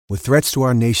With threats to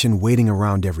our nation waiting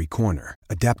around every corner,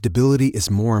 adaptability is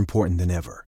more important than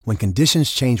ever. When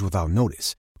conditions change without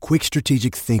notice, quick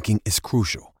strategic thinking is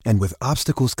crucial. And with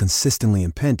obstacles consistently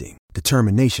impending,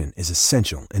 determination is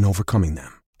essential in overcoming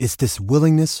them. It's this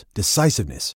willingness,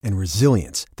 decisiveness, and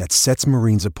resilience that sets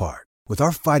Marines apart. With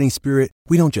our fighting spirit,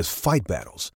 we don't just fight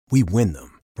battles, we win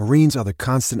them. Marines are the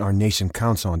constant our nation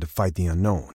counts on to fight the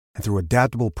unknown. And through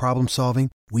adaptable problem solving,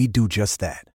 we do just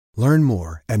that. Learn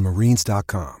more at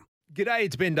marines.com. G'day,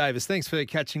 it's Ben Davis. Thanks for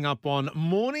catching up on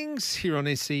mornings here on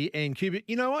SENQ. But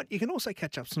you know what? You can also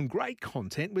catch up some great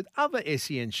content with other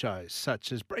SEN shows,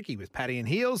 such as Brekkie with Paddy and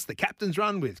Heels, The Captain's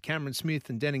Run with Cameron Smith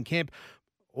and Denon Kemp,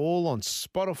 all on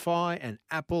Spotify and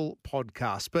Apple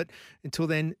Podcasts. But until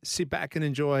then, sit back and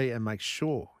enjoy, and make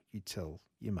sure you tell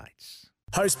your mates.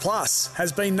 Host Plus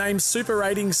has been named Super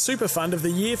Ratings Super Fund of the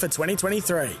Year for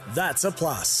 2023. That's a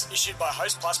plus. Issued by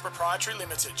Host Plus Proprietary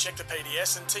Limited. Check the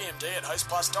PDS and TMD at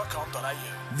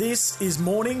hostplus.com.au. This is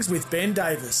Mornings with Ben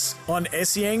Davis on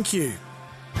SENQ.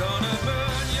 Gonna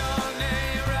burn your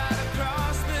name right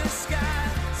across the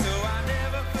sky, so I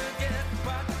never forget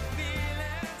what the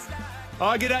feeling's like.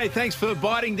 Oh, g'day. Thanks for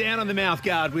biting down on the mouth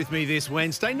guard with me this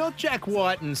Wednesday. Not Jack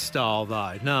Whiten style,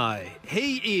 though. No.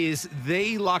 He is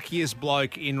the luckiest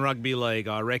bloke in rugby league,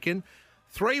 I reckon.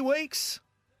 3 weeks?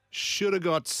 Should have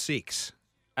got 6,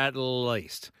 at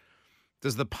least.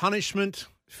 Does the punishment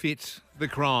fit the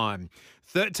crime?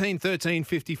 13 13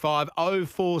 55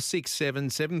 0467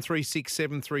 736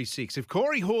 736. If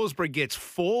Corey Horsburgh gets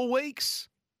 4 weeks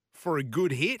for a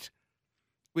good hit,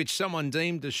 which someone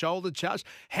deemed a shoulder charge,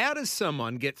 how does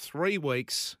someone get 3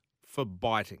 weeks for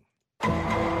biting?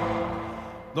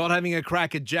 Not having a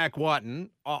crack at Jack Whiten,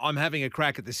 I'm having a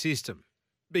crack at the system,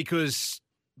 because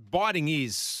biting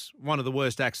is one of the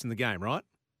worst acts in the game, right?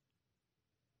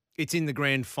 It's in the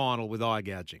grand final with eye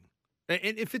gouging.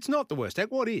 And if it's not the worst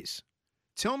act, what is?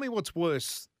 Tell me what's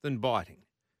worse than biting.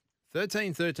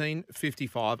 13 13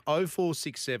 55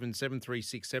 0467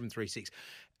 736 736.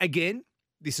 Again,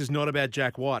 this is not about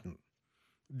Jack Whiten.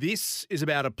 This is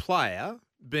about a player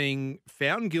being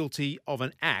found guilty of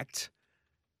an act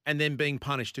and then being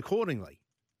punished accordingly.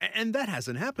 And that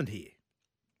hasn't happened here.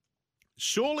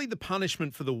 Surely the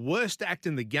punishment for the worst act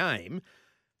in the game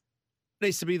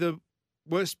needs to be the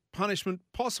worst punishment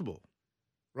possible,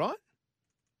 right?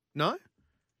 No?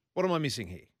 What am I missing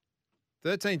here?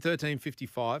 13 13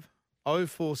 55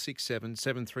 0467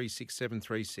 736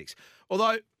 736.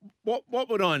 Although, what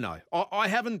would I know? I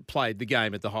haven't played the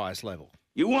game at the highest level.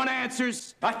 You want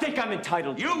answers? I think I'm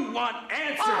entitled. You want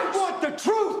answers? I want the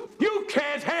truth! You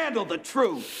can't handle the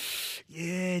truth.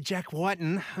 Yeah, Jack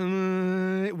Whiten.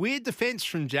 Weird defence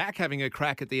from Jack having a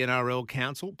crack at the NRL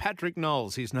Council. Patrick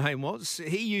Knowles, his name was.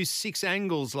 He used 6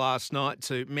 angles last night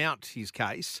to mount his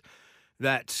case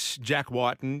that Jack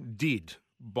Whiten did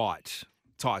bite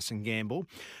Tyson Gamble.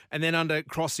 And then under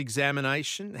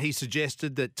cross-examination, he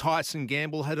suggested that Tyson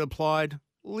Gamble had applied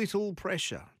little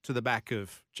pressure to the back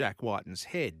of Jack Whiten's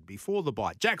head before the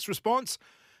bite. Jack's response,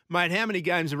 mate, how many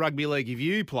games of rugby league have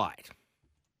you played?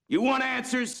 You want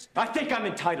answers? I think I'm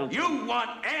entitled. You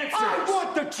want answers? I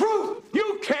want the truth!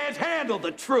 You can't handle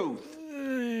the truth.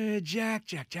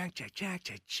 Jack.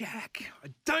 I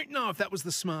don't know if that was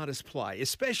the smartest play,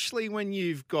 especially when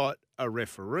you've got a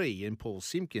referee in Paul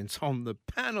Simpkins on the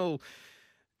panel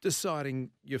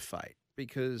deciding your fate,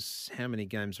 because how many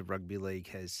games of rugby league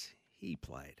has he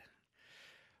played?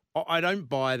 I don't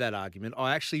buy that argument.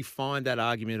 I actually find that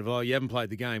argument of, oh, you haven't played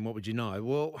the game, what would you know?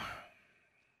 Well,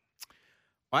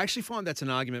 I actually find that's an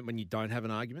argument when you don't have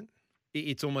an argument.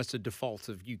 It's almost a default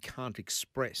of you can't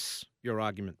express your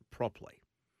argument properly.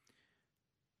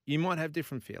 You might have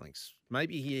different feelings.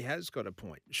 Maybe he has got a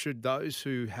point. Should those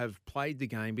who have played the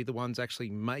game be the ones actually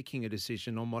making a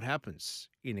decision on what happens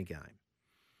in a game?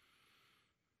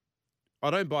 I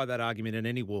don't buy that argument in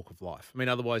any walk of life. I mean,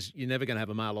 otherwise you're never going to have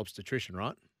a male obstetrician,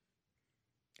 right?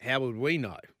 How would we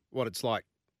know what it's like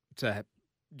to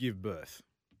give birth?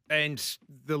 And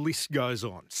the list goes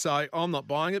on. So I'm not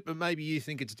buying it, but maybe you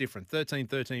think it's different. 13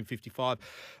 13 55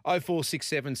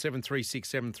 0467 736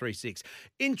 736.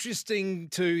 Interesting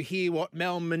to hear what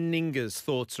Mal Meninga's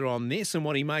thoughts are on this and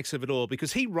what he makes of it all,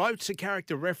 because he wrote a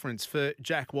character reference for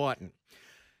Jack Whiten.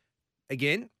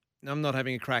 Again, I'm not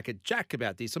having a crack at Jack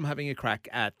about this. I'm having a crack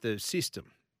at the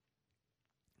system.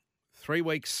 3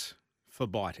 weeks for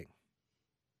biting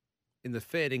in the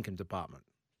fair income department.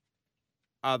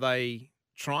 Are they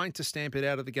trying to stamp it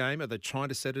out of the game? Are they trying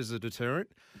to set it as a deterrent?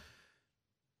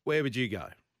 Where would you go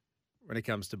when it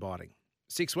comes to biting?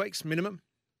 6 weeks minimum?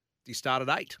 Do you start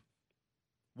at 8?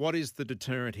 What is the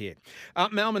deterrent here?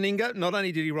 Mal Meninga, not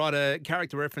only did he write a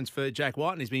character reference for Jack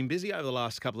White, and he's been busy over the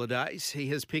last couple of days, he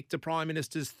has picked a Prime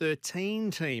Minister's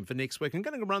 13 team for next week. I'm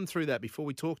going to run through that before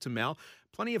we talk to Mal.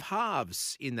 Plenty of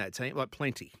halves in that team, like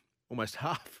plenty, almost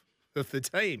half of the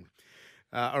team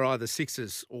are either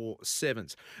sixes or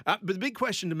sevens. But the big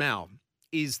question to Mal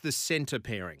is the centre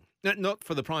pairing. Not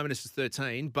for the Prime Minister's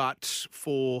 13, but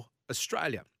for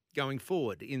Australia going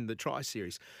forward in the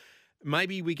Tri-Series.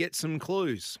 Maybe we get some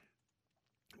clues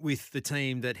with the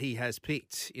team that he has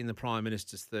picked in the Prime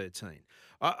Minister's 13.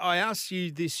 I asked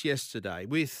you this yesterday.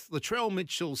 With Latrell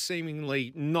Mitchell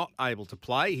seemingly not able to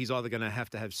play, he's either going to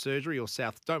have surgery or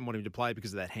South don't want him to play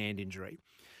because of that hand injury.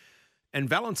 And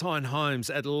Valentine Holmes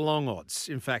at long odds,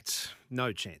 in fact,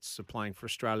 no chance of playing for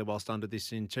Australia whilst under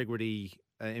this integrity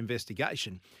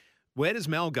investigation. Where does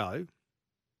Mal go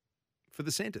for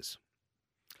the centres?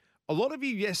 A lot of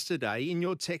you yesterday in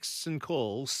your texts and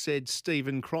calls said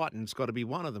Stephen Crichton's got to be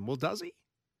one of them. Well, does he?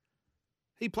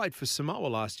 He played for Samoa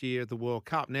last year at the World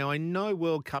Cup. Now, I know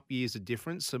World Cup years are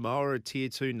different. Samoa are a Tier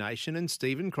 2 nation, and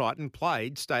Stephen Crichton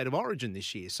played State of Origin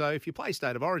this year. So if you play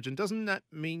State of Origin, doesn't that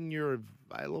mean you're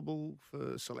available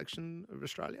for selection of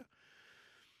Australia?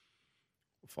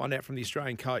 We'll find out from the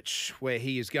Australian coach where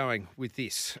he is going with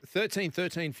this. 13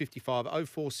 13 55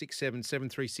 0467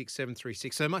 736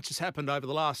 736. So much has happened over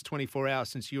the last 24 hours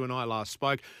since you and I last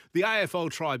spoke. The AFL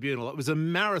Tribunal, it was a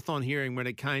marathon hearing when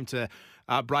it came to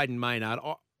Braden Maynard.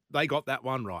 They got that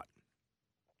one right.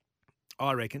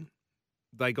 I reckon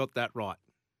they got that right.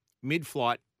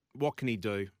 Mid-flight, what can he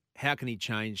do? How can he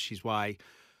change his way?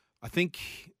 I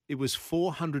think it was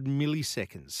 400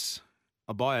 milliseconds.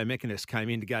 A biomechanist came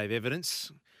in to give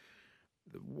evidence.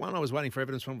 The one I was waiting for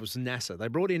evidence from was NASA. They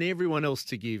brought in everyone else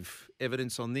to give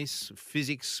evidence on this.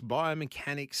 Physics,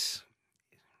 biomechanics,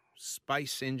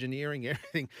 space engineering,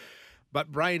 everything.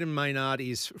 But Braden Maynard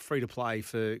is free to play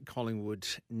for Collingwood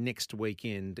next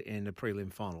weekend in a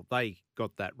prelim final. They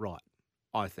got that right,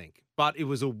 I think. But it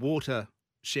was a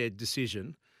watershed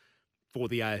decision for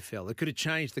the AFL. It could have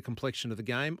changed the complexion of the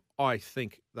game. I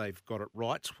think they've got it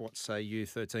right. What say you,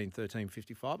 13 13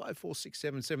 55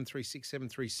 0467 736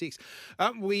 736.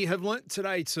 We have learnt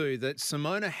today too that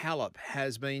Simona Halep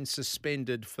has been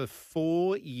suspended for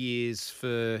 4 years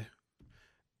for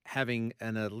having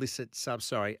an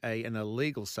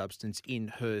illegal substance in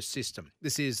her system.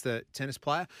 This is the tennis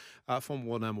player, Formula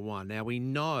World number one. Now, we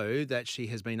know that she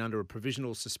has been under a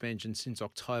provisional suspension since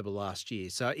October last year.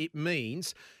 So it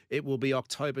means it will be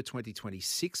October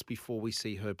 2026 before we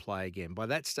see her play again. By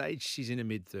that stage, she's in her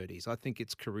mid-30s. I think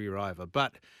it's career over.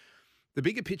 But the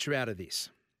bigger picture out of this,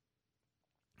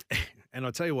 and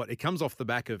I'll tell you what, it comes off the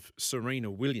back of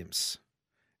Serena Williams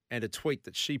and a tweet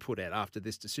that she put out after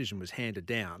this decision was handed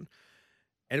down.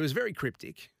 And it was very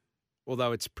cryptic,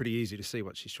 although it's pretty easy to see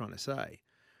what she's trying to say.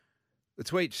 The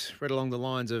tweet read along the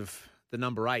lines of, the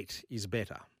number 8 is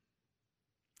better.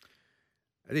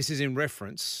 This is in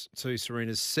reference to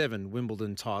Serena's 7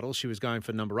 Wimbledon titles. She was going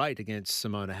for number 8 against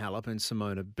Simona Halep, and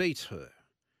Simona beat her.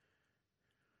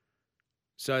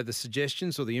 So the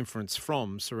suggestions or the inference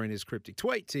from Serena's cryptic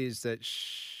tweet is that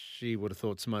she would have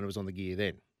thought Simona was on the gear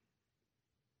then.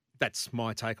 That's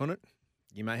my take on it.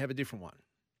 You may have a different one.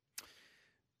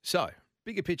 So,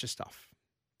 bigger picture stuff.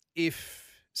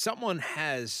 If someone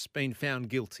has been found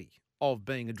guilty of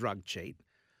being a drug cheat,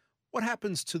 what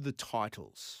happens to the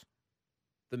titles,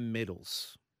 the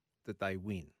medals that they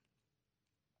win?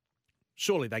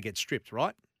 Surely they get stripped,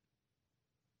 right?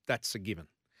 That's a given.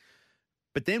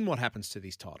 But then what happens to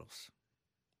these titles?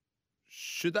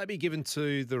 Should they be given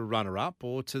to the runner-up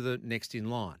or to the next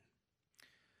in line?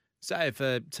 Say if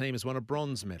a team has won a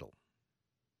bronze medal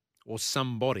or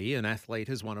somebody, an athlete,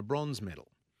 has won a bronze medal.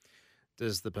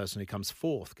 Does the person who comes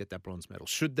fourth get that bronze medal?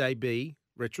 Should they be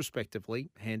retrospectively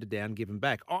handed down, given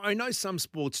back? I know some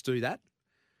sports do that.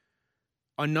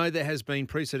 I know there has been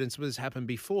precedence where this happened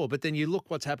before, but then you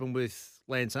look what's happened with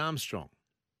Lance Armstrong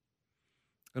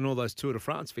and all those Tour de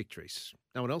France victories.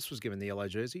 No one else was given the yellow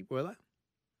jersey, were they?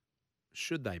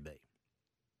 Should they be?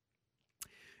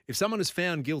 If someone is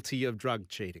found guilty of drug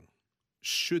cheating,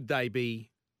 should they be,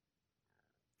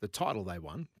 the title they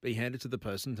won, be handed to the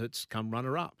person that's come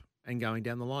runner-up and going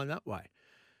down the line that way?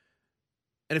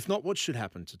 And if not, what should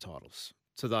happen to titles,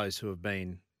 to those who have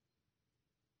been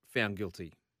found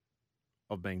guilty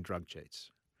of being drug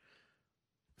cheats?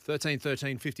 13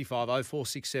 13 55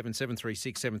 0467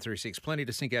 736 736. Plenty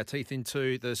to sink our teeth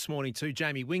into this morning too.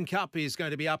 Jamie Whincup is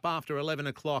going to be up after 11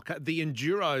 o'clock. The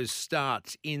Enduros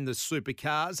start in the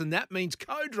supercars, and that means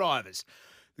co-drivers.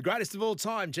 The greatest of all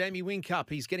time, Jamie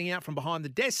Whincup. He's getting out from behind the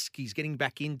desk. He's getting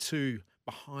back into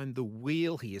behind the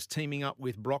wheel. He is teaming up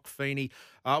with Brock Feeney.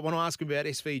 I want to ask him about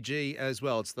SVG as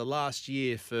well. It's the last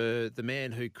year for the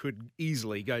man who could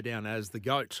easily go down as the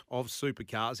GOAT of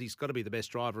supercars. He's got to be the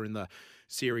best driver in the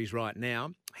series right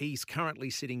now. He's currently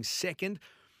sitting second,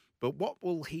 but what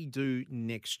will he do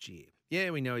next year?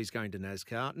 Yeah, we know he's going to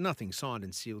NASCAR. Nothing signed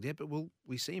and sealed yet, but will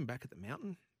we see him back at the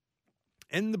mountain?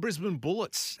 And the Brisbane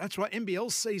Bullets. That's right,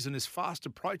 NBL season is fast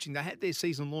approaching. They had their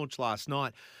season launch last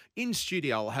night. In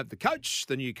studio, I'll have the coach,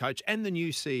 the new coach, and the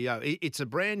new CEO. It's a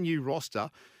brand new roster.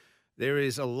 There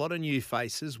is a lot of new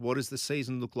faces. What does the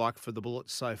season look like for the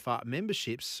Bullets so far?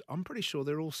 Memberships, I'm pretty sure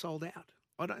they're all sold out.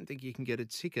 I don't think you can get a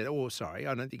ticket, I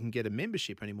don't think you can get a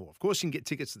membership anymore. Of course, you can get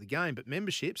tickets to the game, but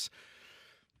memberships...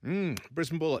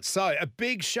 Brisbane Bullets. So a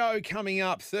big show coming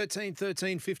up, 13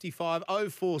 55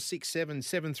 0467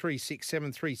 736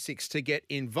 736 to get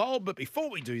involved. But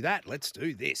before we do that, let's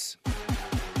do this.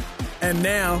 And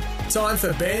now, time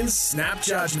for Ben's Snap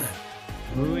Judgment.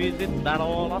 Who is it that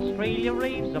all Australia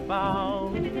raves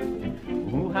about?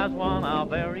 Who has won our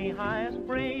very highest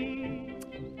praise?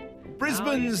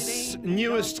 Brisbane's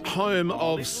newest home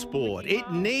of sport.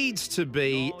 It needs to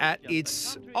be at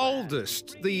its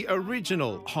oldest, the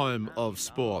original home of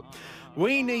sport.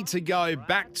 We need to go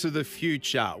back to the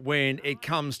future when it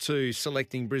comes to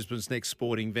selecting Brisbane's next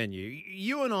sporting venue.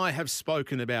 You and I have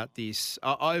spoken about this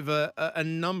over a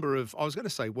number of, I was going to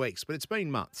say weeks, but it's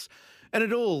been months. And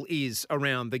it all is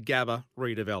around the Gabba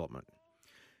redevelopment.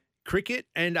 Cricket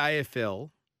and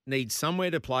AFL need somewhere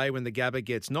to play when the Gabba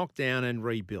gets knocked down and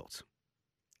rebuilt.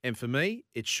 And for me,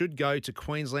 it should go to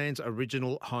Queensland's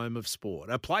original home of sport,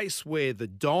 a place where the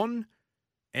Don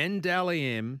and Dally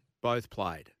M both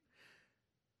played.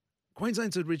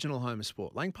 Queensland's original home of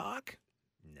sport, Lang Park?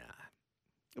 Nah.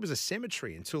 It was a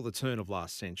cemetery until the turn of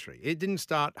last century. It didn't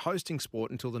start hosting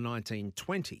sport until the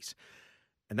 1920s.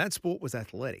 And that sport was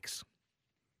athletics.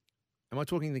 Am I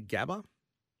talking the Gabba?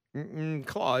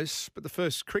 Close, but the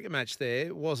first cricket match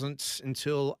there wasn't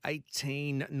until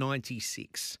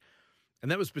 1896. And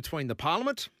that was between the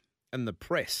Parliament and the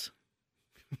press.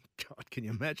 God, can you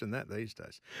imagine that these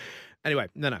days? Anyway,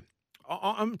 no.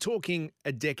 I'm talking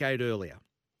a decade earlier.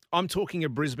 I'm talking a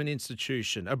Brisbane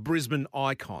institution, a Brisbane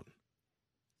icon,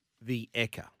 the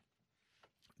Ekka.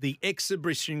 The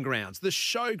exhibition grounds, the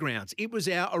showgrounds. It was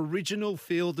our original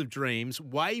Field of Dreams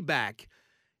way back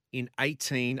in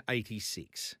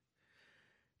 1886.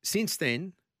 Since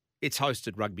then, it's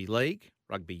hosted rugby league,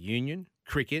 rugby union,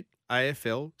 cricket,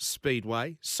 AFL,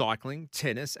 speedway, cycling,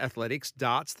 tennis, athletics,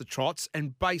 darts, the trots,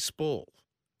 and baseball.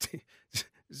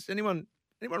 Does anyone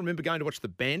remember going to watch the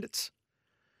Bandits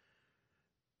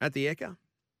at the Ekka?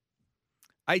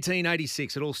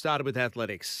 1886, it all started with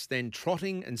athletics. Then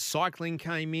trotting and cycling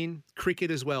came in, cricket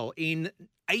as well. In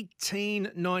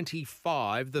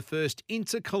 1895, the first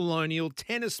intercolonial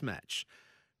tennis match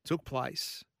took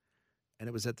place, and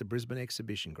it was at the Brisbane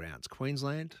Exhibition Grounds,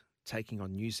 Queensland, taking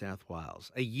on New South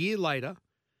Wales. A year later,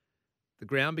 the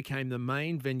ground became the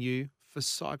main venue for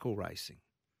cycle racing.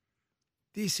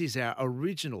 This is our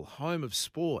original home of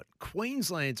sport,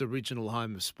 Queensland's original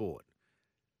home of sport.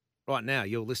 Right now,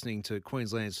 you're listening to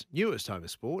Queensland's newest home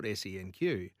of sport,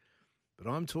 SENQ, but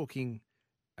I'm talking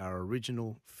our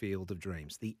original Field of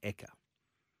Dreams, the Ekka.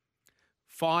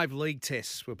 5 league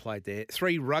tests were played there.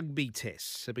 3 rugby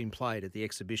tests have been played at the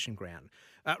exhibition ground.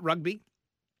 Rugby,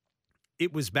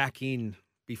 it was back in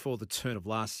before the turn of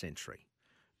last century.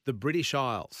 The British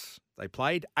Isles, they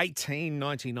played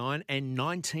 1899 and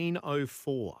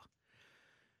 1904.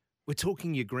 We're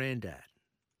talking your granddad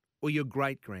or your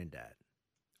great-granddad.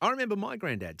 I remember my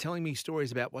granddad telling me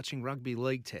stories about watching rugby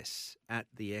league tests at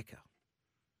the Ekka.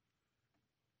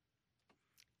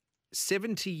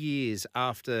 70 years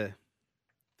after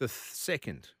the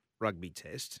second rugby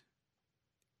test,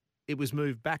 it was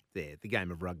moved back there, the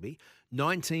game of rugby,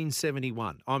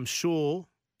 1971. I'm sure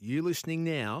you listening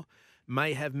now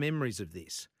may have memories of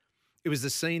this. It was the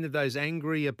scene of those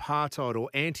angry apartheid or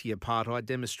anti-apartheid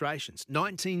demonstrations.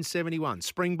 1971,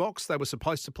 Springboks, they were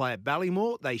supposed to play at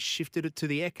Ballymore. They shifted it to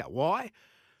the Ekka. Why?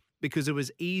 Because it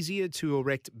was easier to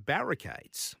erect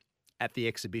barricades at the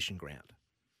exhibition ground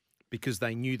because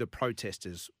they knew the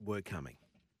protesters were coming.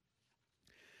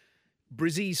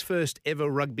 Brizzy's first ever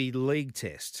rugby league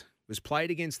test was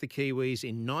played against the Kiwis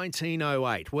in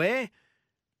 1908. Where?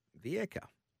 The Ekka.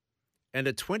 And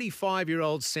a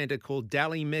 25-year-old centre called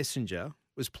Dally Messenger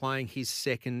was playing his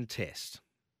second test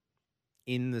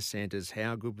in the centres.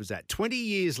 How good was that? 20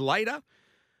 years later,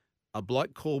 a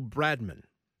bloke called Bradman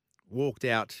walked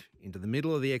out into the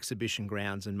middle of the exhibition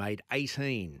grounds and made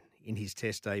 18 in his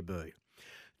test debut.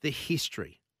 The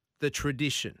history, the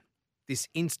tradition, this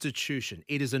institution,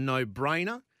 it is a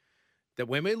no-brainer that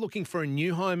when we're looking for a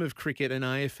new home of cricket and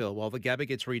AFL while the Gabba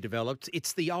gets redeveloped,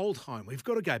 it's the old home. We've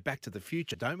got to go back to the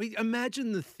future, don't we?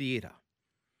 Imagine the theatre,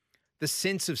 the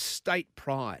sense of state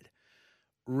pride,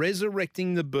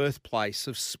 resurrecting the birthplace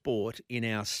of sport in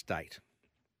our state.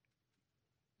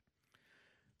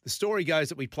 The story goes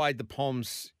that we played the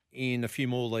Poms in a few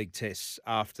more league tests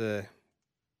after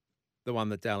the one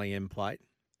that Dally M played.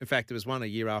 In fact, it was one a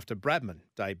year after Bradman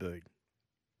debuted.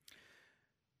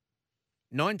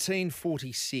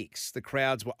 1946, the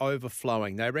crowds were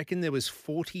overflowing. They reckon there was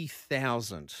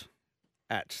 40,000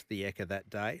 at the Ekka that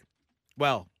day.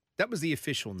 Well, that was the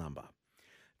official number.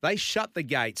 They shut the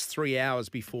gates 3 hours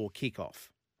before kickoff,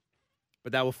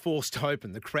 but they were forced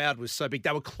open. The crowd was so big.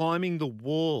 They were climbing the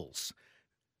walls.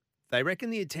 They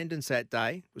reckon the attendance that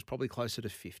day was probably closer to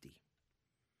 50.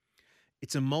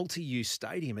 It's a multi-use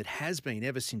stadium. It has been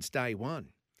ever since day one.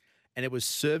 And it was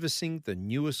servicing the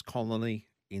newest colony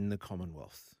in the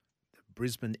Commonwealth, the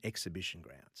Brisbane Exhibition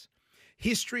Grounds.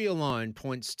 History alone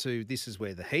points to this is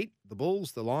where the Heat, the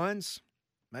Bulls, the Lions,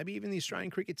 maybe even the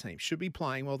Australian cricket team should be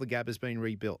playing while the Gabba's been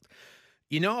rebuilt.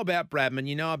 You know about Bradman,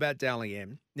 you know about Dally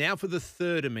M. Now for the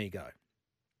third amigo.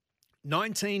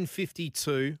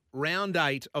 1952, round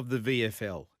 8 of the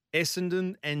VFL.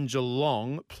 Essendon and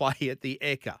Geelong play at the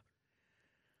Ekka.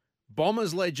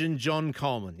 Bombers legend John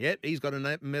Coleman. Yep, he's got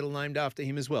a medal named after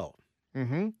him as well.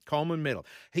 Coleman medal.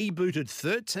 He booted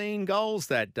 13 goals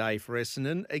that day for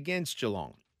Essendon against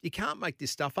Geelong. You can't make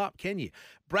this stuff up, can you?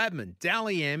 Bradman,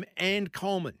 Dally M and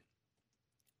Coleman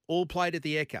all played at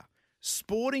the Ekka.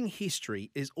 Sporting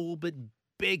history is all but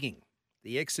begging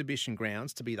the Exhibition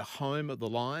Grounds to be the home of the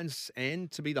Lions and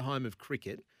to be the home of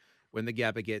cricket when the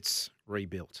Gabba gets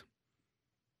rebuilt.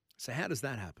 So how does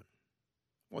that happen?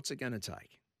 What's it going to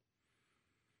take?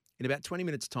 In about 20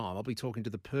 minutes' time, I'll be talking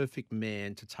to the perfect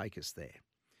man to take us there.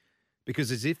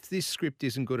 Because as if this script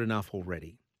isn't good enough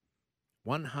already,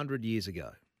 100 years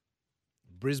ago,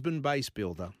 Brisbane-based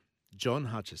builder John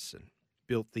Hutchison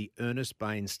built the Ernest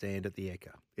Bain stand at the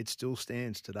Ekka. It still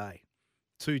stands today.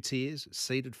 2 tiers,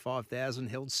 seated 5,000,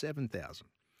 held 7,000.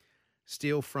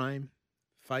 Steel frame,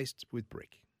 faced with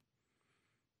brick.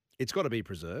 It's got to be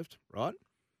preserved, right?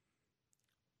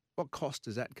 What cost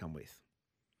does that come with?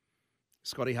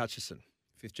 Scotty Hutchison,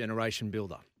 5th generation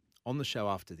builder, on the show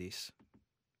after this,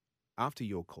 after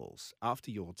your calls, after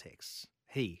your texts.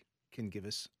 He can give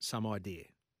us some idea.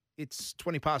 It's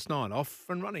 9:20, off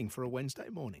and running for a Wednesday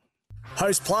morning.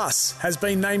 Host Plus has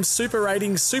been named Super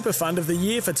Ratings Super Fund of the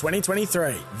Year for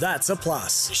 2023. That's a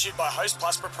plus. Issued by Host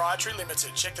Plus Proprietary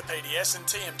Limited. Check the PDS and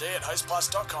TMD at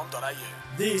hostplus.com.au.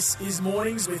 This is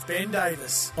Mornings with Ben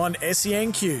Davis on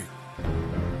SENQ.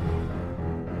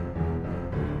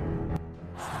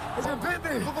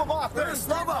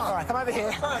 All right, come over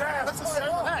here.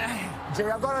 Gee,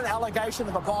 I've got an allegation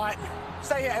of a bite.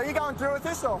 So, yeah, are you going through with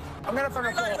this, or? I'm going to phone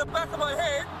a call. In the back of my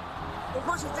head, it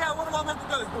pushes down. What am I meant to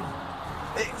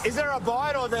do? Is there a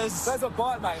bite, or there's a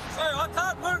bite, mate? Hey, I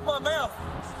can't move my mouth.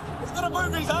 He's got to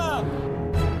move his arm.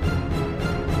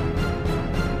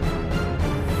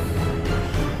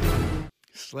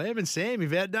 Slam and Sam,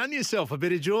 you've outdone yourself. A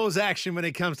bit of Jaws action when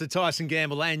it comes to Tyson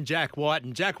Gamble and Jack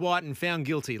Whiten. Jack Whiten found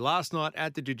guilty last night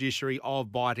at the judiciary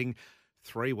of biting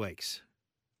 3 weeks.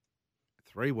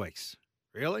 3 weeks.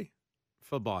 Really?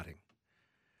 For biting.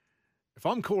 If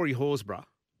I'm Corey Horsburgh,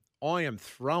 I am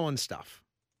throwing stuff.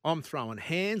 I'm throwing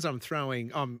hands. I'm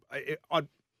throwing. I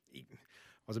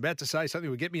was about to say something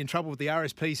would get me in trouble with the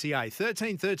RSPCA.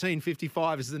 13 13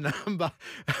 55 is the number.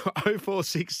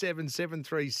 0467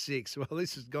 736. Well,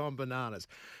 this has gone bananas.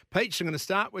 Peach, I'm going to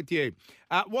start with you.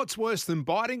 What's worse than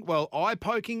biting? Well, eye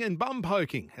poking and bum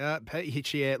poking.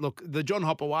 Peach, yeah, look, the John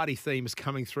Hopewadi theme is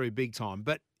coming through big time,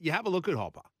 but you have a look at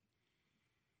Hopper.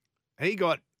 He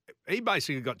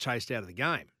basically got chased out of the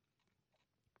game.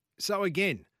 So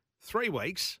again, 3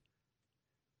 weeks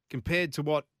compared to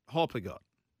what Hopper got.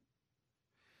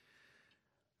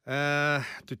 Let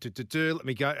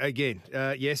me go again.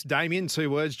 Yes, Damien, 2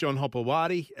 words, John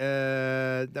Hopewadi.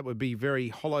 That would be very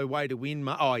hollow way to win.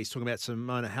 He's talking about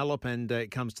Simona Halep, and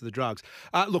it comes to the drugs.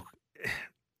 Look,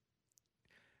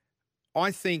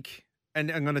 I think, and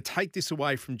I'm going to take this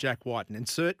away from Jack Whiten,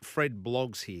 insert Fred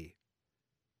Bloggs here.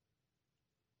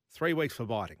 3 weeks for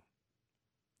biting.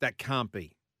 That can't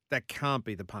be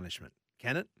the punishment,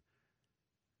 can it?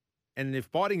 And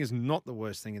if biting is not the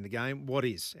worst thing in the game, what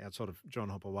is, outside of John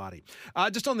Hopewadi?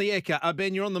 Just on the Ekka,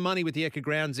 Ben, you're on the money with the Ekka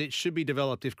grounds. It should be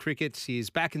developed if cricket is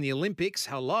back in the Olympics.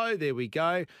 Hello, there we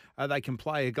go. They can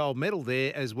play a gold medal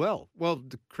there as well. Well,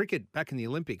 the cricket back in the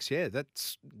Olympics, yeah,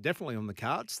 that's definitely on the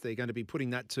cards. They're going to be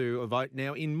putting that to a vote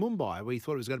now in Mumbai. We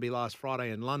thought it was going to be last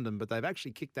Friday in London, but they've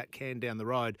actually kicked that can down the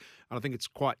road. And I think it's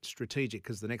quite strategic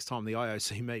because the next time the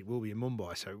IOC meet will be in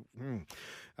Mumbai. So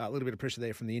a little bit of pressure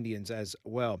there from the Indians as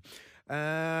well. The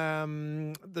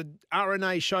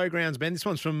RNA Showgrounds, Ben. This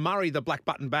one's from Murray, the Black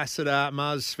Button Ambassador.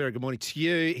 Muzz, very good morning to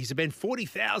you. He said, Ben,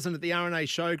 40,000 at the RNA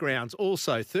Showgrounds.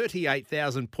 Also,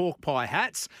 38,000 pork pie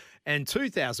hats and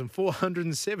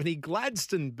 2,470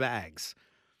 Gladstone bags.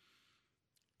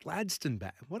 Gladstone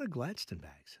bag. What are Gladstone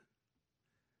bags?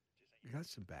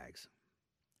 Gladstone bags.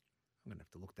 I'm going to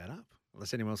have to look that up.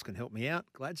 Unless anyone else can help me out.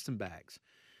 Gladstone bags.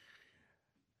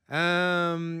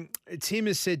 Tim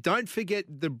has said, don't forget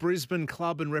the Brisbane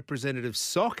Club and Representative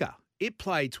Soccer. It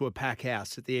played to a pack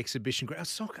house at the exhibition ground.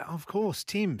 Soccer, of course,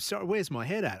 Tim. Sorry, where's my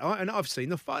head at? And I've seen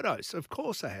the photos. Of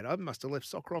course I had. I must have left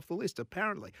soccer off the list,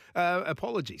 apparently.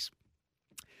 Apologies.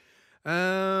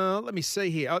 Let me see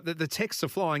here. The texts are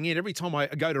flying in. Every time I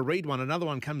go to read one, another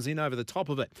one comes in over the top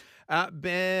of it.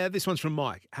 This one's from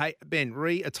Mike. Hey, Ben,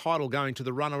 a title going to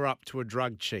the runner-up to a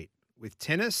drug cheat. With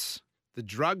tennis, the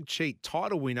drug cheat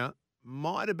title winner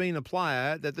might have been a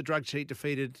player that the drug cheat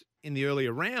defeated in the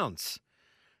earlier rounds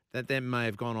that then may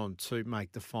have gone on to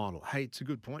make the final. Hey, it's a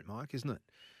good point, Mike, isn't it?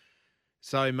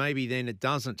 So maybe then it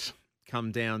doesn't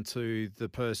come down to the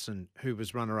person who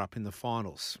was runner-up in the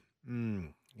finals.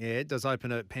 Yeah, it does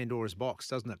open a Pandora's box,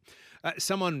 doesn't it?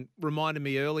 Someone reminded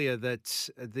me earlier that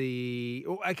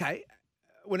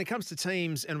when it comes to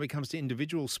teams and when it comes to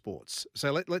individual sports,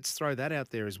 so let's throw that out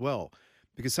there as well,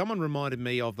 because someone reminded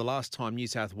me of the last time New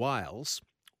South Wales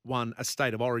won a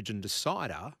State of Origin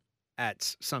decider at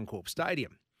Suncorp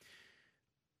Stadium.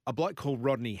 A bloke called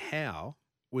Rodney Howe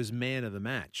was man of the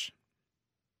match.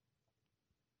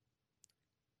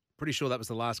 Pretty sure that was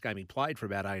the last game he played for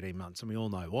about 18 months, and we all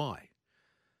know why.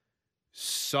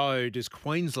 So does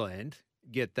Queensland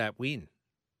get that win?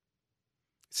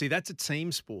 See, that's a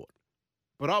team sport.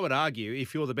 But I would argue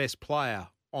if you're the best player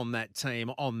on that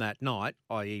team on that night,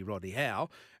 i.e. Rodney Howe,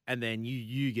 and then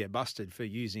you get busted for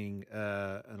using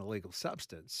an illegal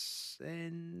substance,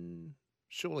 then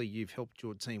surely you've helped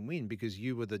your team win because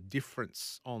you were the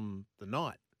difference on the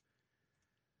night.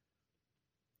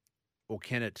 Or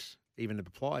can it even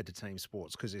apply to team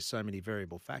sports because there's so many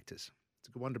variable factors? It's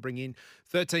a good one to bring in.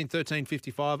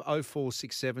 1355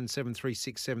 0467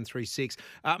 736 736.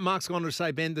 Mark's gone to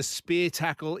say, Ben, the spear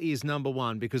tackle is number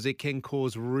one because it can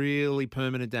cause really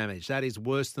permanent damage. That is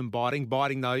worse than biting.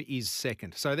 Biting, though, is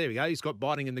second. So there we go. He's got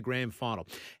biting in the grand final.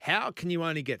 How can you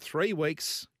only get 3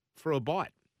 weeks for a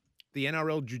bite? The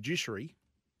NRL judiciary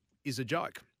is a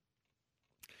joke.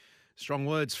 Strong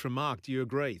words from Mark. Do you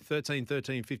agree?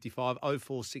 1355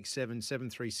 0467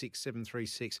 736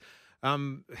 736.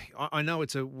 I know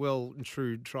it's a well and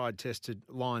true, tried, tested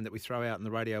line that we throw out in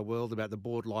the radio world about the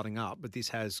board lighting up, but this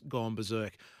has gone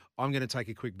berserk. I'm going to take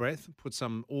a quick breath, put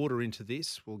some order into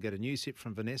this. We'll get a news hit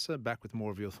from Vanessa. Back with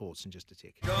more of your thoughts in just a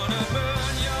tick. Gonna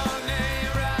burn your name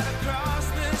right across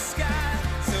the sky,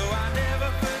 so I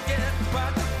never forget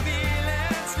what the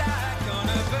feeling's like.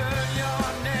 Gonna burn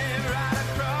your name right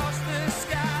across the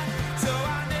sky, so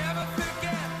I never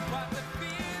forget what the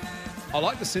feeling's like. I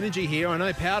like the synergy here. I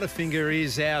know Powderfinger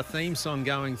is our theme song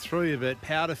going through, but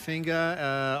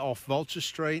Powderfinger off Vulture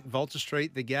Street,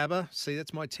 the Gabba. See,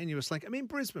 that's my tenuous link. I'm in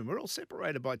Brisbane. We're all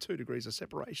separated by 2 degrees of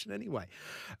separation anyway.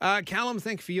 Callum,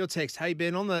 thank you for your text. Hey,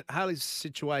 Ben, on the Halep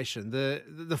situation,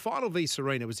 the final v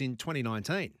Serena was in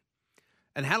 2019,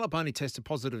 and Halep only tested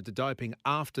positive to doping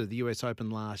after the US Open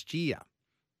last year.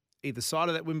 Either side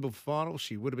of that Wimbledon final,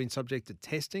 she would have been subject to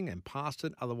testing and passed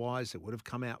it. Otherwise, it would have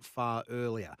come out far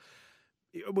earlier.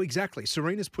 Well, exactly.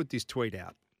 Serena's put this tweet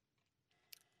out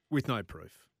with no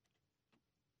proof.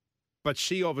 But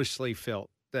she obviously felt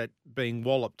that being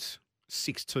walloped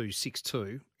 6-2,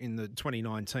 6-2 in the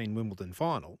 2019 Wimbledon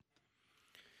final.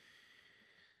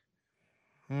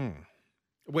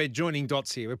 We're joining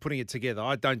dots here. We're putting it together.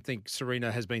 I don't think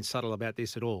Serena has been subtle about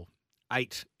this at all.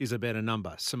 8 is a better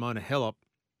number. Simona Halep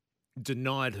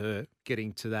denied her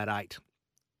getting to that 8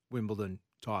 Wimbledon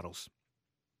titles.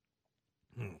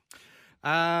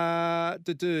 A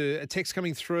text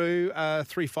coming through,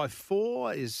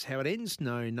 354 is how it ends.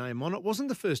 No name on it. Wasn't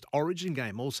the first Origin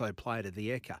game also played at the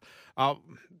Ekka?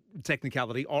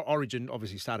 Technicality, Origin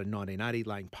obviously started in 1980,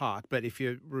 Lang Park, but if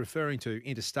you're referring to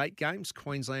interstate games,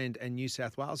 Queensland and New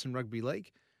South Wales in rugby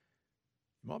league,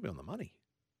 you might be on the money.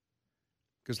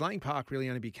 because Lang Park really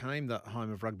only became the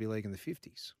home of rugby league in the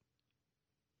 50s.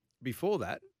 Before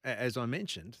that, as I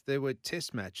mentioned, there were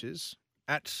test matches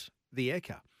at the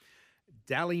Ekka.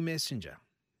 Dally Messenger,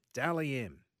 Dally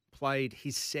M, played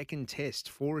his second test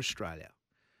for Australia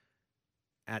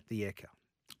at the Ekka,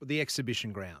 the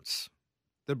exhibition grounds,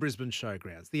 the Brisbane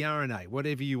Showgrounds, the RNA,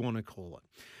 whatever you want to call it.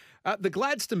 The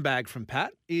Gladstone bag from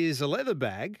Pat is a leather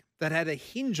bag that had a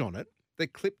hinge on it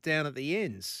that clipped down at the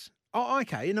ends. Oh,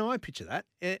 okay. I picture that.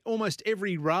 Almost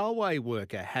every railway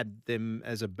worker had them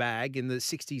as a bag in the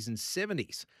 60s and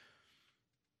 70s.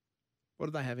 What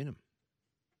did they have in them?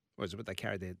 Was it what they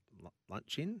carried their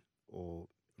lunch in, or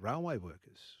railway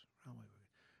workers?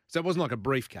 So it wasn't like a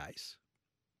briefcase.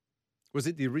 Was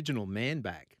it the original man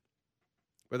bag?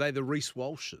 Were they the Reece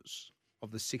Walshes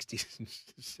of the 60s and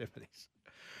 70s?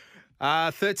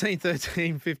 13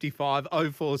 13 55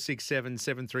 0467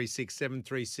 736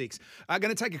 736. Going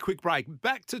to take a quick break.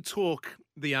 Back to talk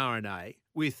the RNA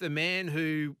with a man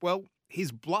who, well,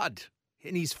 his blood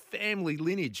and his family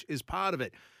lineage is part of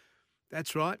it.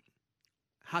 That's right.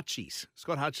 Hutchies,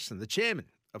 Scott Hutchison, the chairman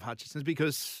of Hutchison's,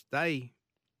 because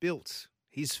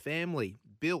his family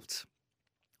built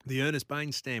the Ernest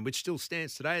Bain stand, which still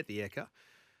stands today at the Ekka.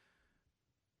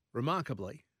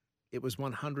 Remarkably, it was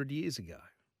 100 years ago,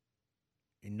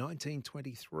 in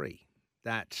 1923,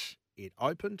 that it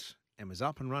opened and was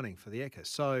up and running for the Ekka.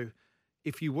 So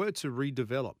if you were to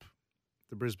redevelop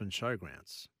the Brisbane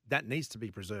Showgrounds, that needs to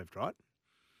be preserved, right?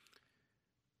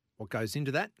 What goes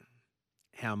into that?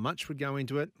 How much would go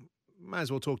into it? May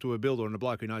as well talk to a builder and a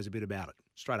bloke who knows a bit about it.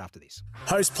 Straight after this.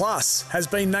 Host Plus has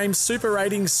been named Super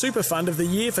Ratings Super Fund of the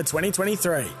Year for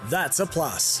 2023. That's a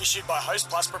plus. Issued by Host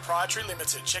Plus Proprietary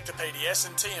Limited. Check the PDS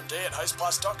and TMD at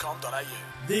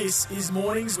hostplus.com.au. This is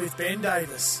Mornings with Ben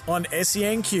Davis on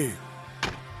SENQ.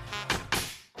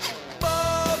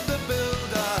 Bob the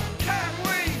Builder, can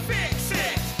we fix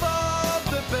it? Bob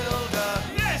the Builder,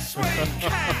 yes we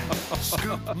can.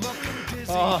 Scoop, muck and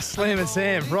dizzy. Oh, Slam and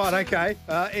Sam. Right, okay.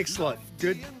 Excellent.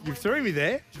 Good. You threw me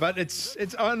there, but it's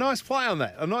a nice play on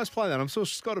that. I'm sure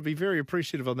Scott will be very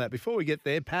appreciative on that. Before we get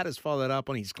there, Pat has followed up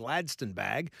on his Gladstone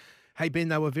bag. Hey, Ben,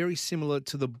 they were very similar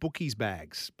to the bookies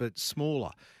bags, but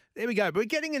smaller. There we go. We're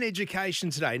getting an education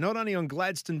today, not only on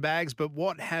Gladstone bags, but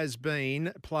what has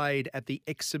been played at the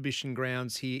exhibition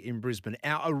grounds here in Brisbane,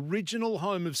 our original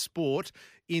home of sport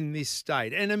in this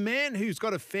state. And a man who's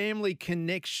got a family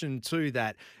connection to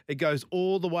that. It goes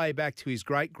all the way back to his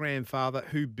great-grandfather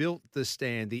who built the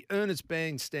stand, the Ernest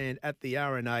Bain stand at the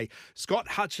RNA. Scott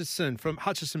Hutchison from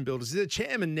Hutchison Builders is the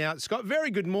chairman now. Scott,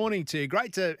 very good morning to you.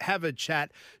 Great to have a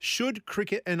chat. Should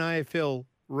cricket and AFL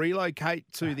relocate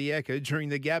to the Ekka during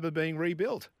the Gabba being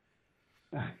rebuilt?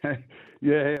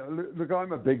 Yeah, look,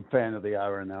 I'm a big fan of the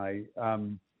RNA.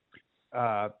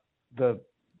 The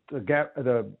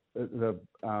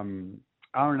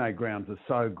RNA grounds are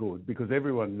so good because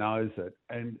everyone knows it,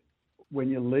 and when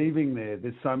you're leaving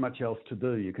there's so much else to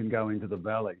do. You can go into the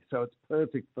valley, so it's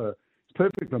perfect for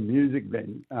music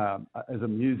venue, as a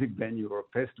music venue or a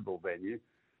festival venue.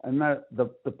 And the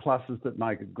pluses that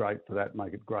make it great for that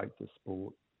make it great for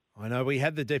sport. I know we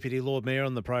had the Deputy Lord Mayor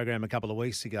on the program a couple of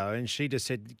weeks ago, and she just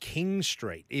said King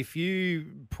Street. If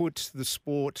you put the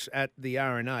sport at the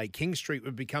RNA, King Street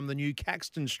would become the new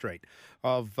Caxton Street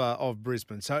of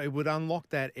Brisbane. So it would unlock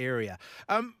that area.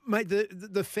 Mate,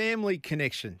 the family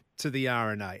connection to the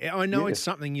RNA, I know it's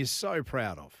something you're so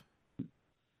proud of.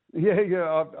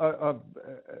 Yeah. I've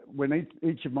when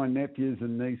each of my nephews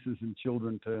and nieces and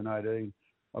children turn 18,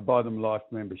 I buy them life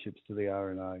memberships to the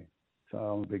RNA. So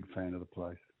I'm a big fan of the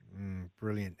place.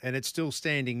 Brilliant. And it's still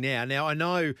standing now. Now, I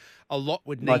know a lot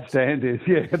would need... My stand is,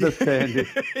 the stand is.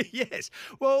 Yes.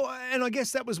 Well, and I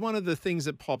guess that was one of the things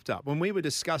that popped up when we were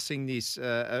discussing this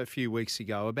a few weeks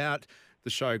ago about the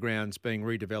showgrounds being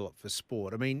redeveloped for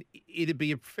sport. I mean, it'd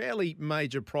be a fairly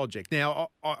major project. Now,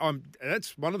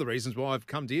 that's one of the reasons why I've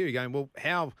come to you going, well,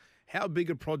 how big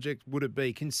a project would it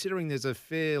be, considering there's a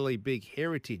fairly big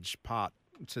heritage part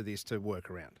to this to work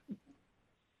around?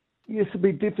 Yes, it'd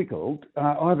be difficult.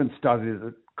 I haven't studied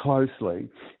it closely.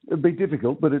 It'd be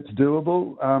difficult, but it's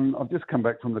doable. I've just come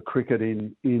back from the cricket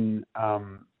in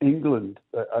England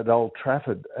at Old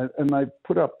Trafford, and they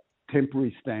put up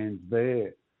temporary stands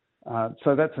there.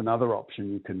 So that's another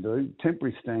option you can do.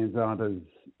 Temporary stands aren't as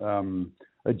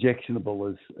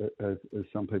objectionable as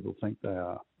some people think they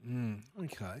are.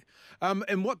 Okay.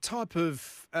 And what type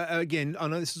of, again, I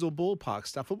know this is all ballpark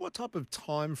stuff, but what type of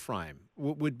time frame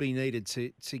would be needed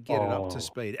to get it up to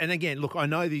speed? And again, look, I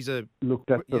know these are... Look,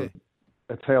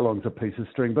 that's how long's a piece of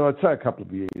string, but I'd say a couple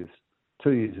of years.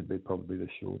 2 years would be probably the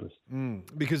shortest.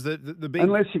 Because the big...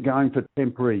 Unless you're going for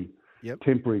temporary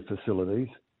temporary facilities.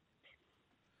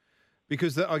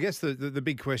 Because I guess the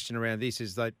big question around this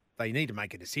is they need to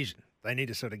make a decision. They need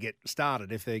to sort of get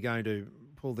started if they're going to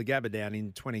pull the Gabba down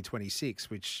in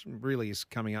 2026, which really is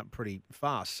coming up pretty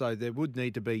fast. So there would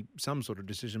need to be some sort of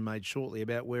decision made shortly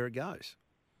about where it goes.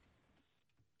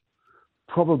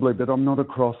 Probably, but I'm not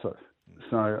across it.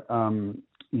 So,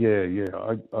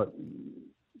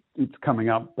 it's coming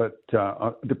up, but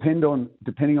depending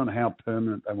on how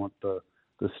permanent they want the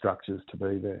structures to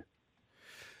be there.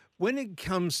 When it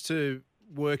comes to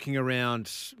working around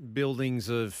buildings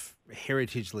of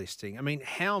heritage listing, I mean,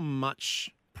 how much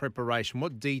preparation,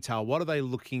 what detail, what are they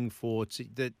looking for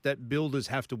that builders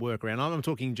have to work around? I'm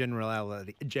talking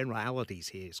generalities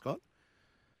here, Scott.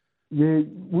 Yeah,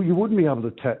 well, you wouldn't be able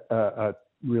to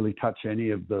really touch any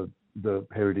of the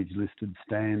heritage listed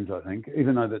stands, I think,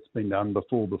 even though that's been done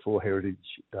before heritage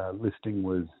listing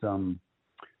was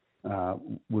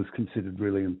considered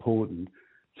really important.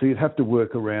 So you'd have to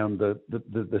work around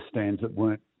the stands that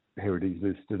weren't heritage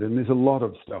listed, and there's a lot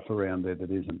of stuff around there that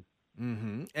isn't.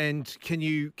 Mm-hmm. And can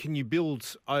you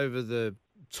build over the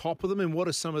top of them, and what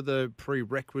are some of the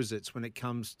prerequisites when it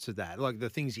comes to that, like the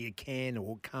things you can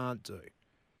or can't do?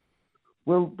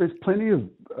 Well, there's plenty of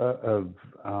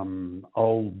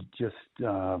old just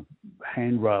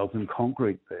handrails and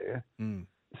concrete there,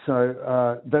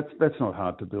 so that's not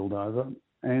hard to build over.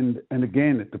 And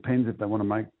again, it depends if they want to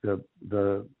make the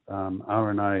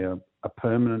RNA a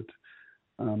permanent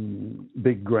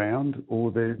big ground,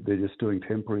 or they're just doing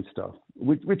temporary stuff,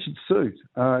 which would suit.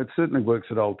 It certainly works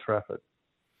at Old Trafford.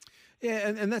 Yeah,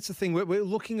 and that's the thing. We're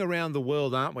looking around the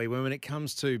world, aren't we, when it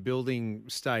comes to building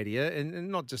stadia, and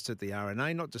not just at the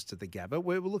RNA, not just at the Gabba.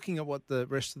 We're looking at what the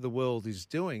rest of the world is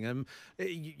doing.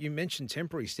 You mentioned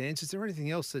temporary stands. Is there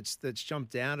anything else that's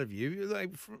jumped out of you,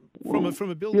 like from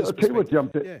a builder's perspective? I'll tell you what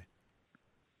jumped out.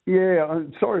 Yeah,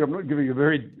 I'm sorry, I'm not giving a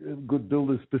very good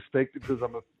builder's perspective because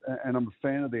I'm a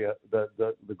fan of the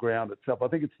ground itself. I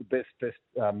think it's the best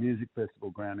music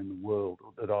festival ground in the world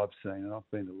that I've seen, and I've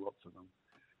been to lots of them.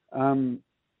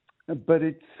 But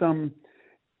it's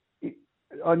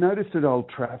I noticed at Old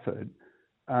Trafford,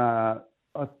 the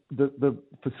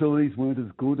facilities weren't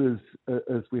as good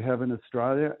as we have in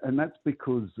Australia, and that's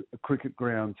because cricket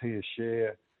grounds here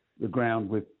share the ground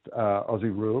with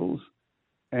Aussie Rules,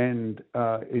 and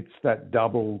it's that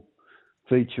double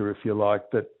feature, if you like,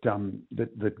 that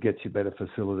gets you better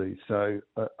facilities. So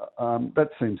that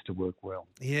seems to work well.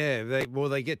 Yeah,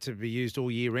 they get to be used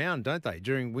all year round, don't they?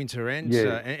 During winter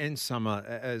and summer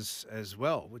as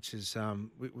well, which is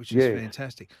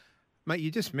fantastic. Mate,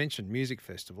 you just mentioned music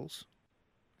festivals.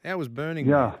 How was Burning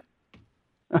Man?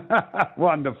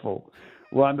 Wonderful.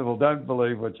 Don't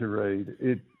believe what you read.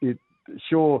 It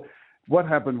sure. What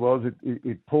happened was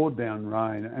it poured down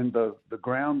rain, and the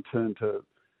ground turned to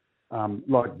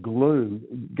like glue.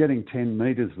 Getting 10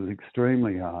 metres was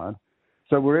extremely hard.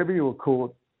 So wherever you were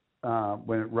caught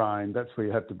when it rained, that's where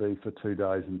you had to be for 2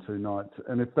 days and 2 nights.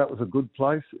 And if that was a good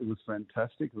place, it was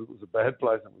fantastic. If it was a bad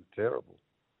place, it was terrible.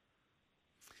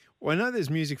 Well, I know there's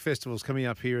music festivals coming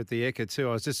up here at the Ekka too.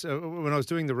 I was just when I was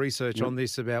doing the research on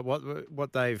this about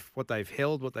what they've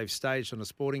held, what they've staged on a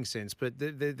sporting sense, but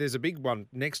there's a big one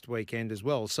next weekend as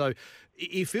well. So,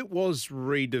 if it was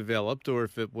redeveloped or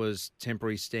if it was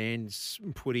temporary stands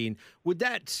put in, would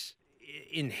that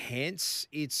enhance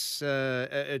its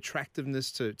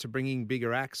attractiveness to bringing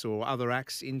bigger acts or other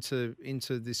acts into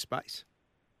this space?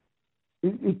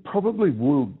 It probably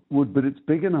would, but it's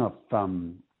big enough.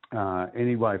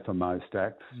 Anyway, for most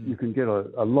acts, you can get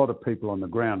a lot of people on the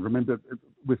ground. Remember,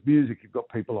 with music, you've got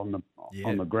people on the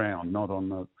ground,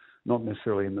 not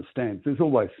necessarily in the stands. There's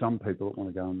always some people that want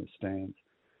to go in the stands.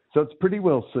 So it's pretty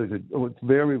well suited, or it's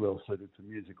very well suited for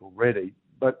music already.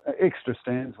 But extra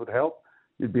stands would help.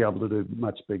 You'd be able to do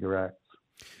much bigger acts.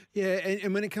 Yeah,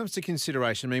 and when it comes to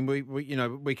consideration, I mean,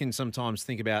 we can sometimes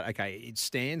think about, okay, it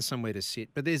stands somewhere to sit,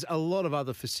 but there's a lot of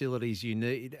other facilities you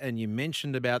need, and you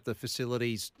mentioned about the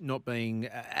facilities not being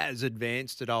as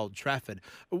advanced at Old Trafford.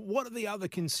 What are the other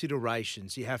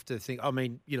considerations you have to think? I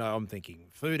mean, I'm thinking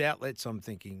food outlets, I'm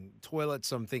thinking toilets,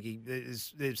 I'm thinking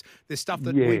there's stuff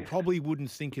that we probably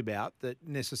wouldn't think about that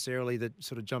necessarily that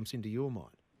sort of jumps into your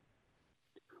mind.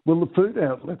 Well, the food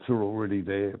outlets are already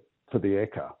there for the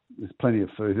Ekka. There's plenty of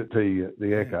food at the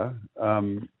Ekka.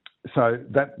 So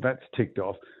that's ticked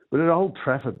off. But at Old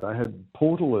Trafford, they had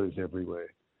portaloos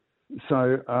everywhere.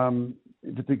 So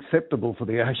if it's acceptable for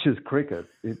the Ashes cricket,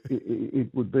 it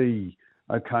would be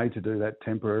okay to do that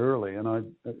temporarily.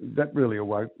 And that really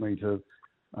awoke me to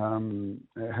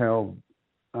how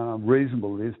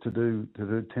reasonable it is to do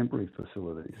temporary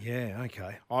facilities. Yeah,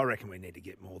 okay. I reckon we need to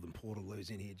get more than Portaloos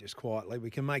in here just quietly. We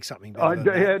can make something better than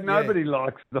that. Nobody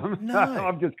likes them. No.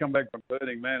 I've just come back from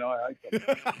Burning Man. I hate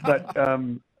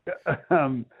them.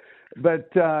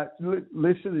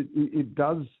 Listen, it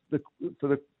does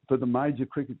for the major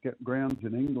cricket grounds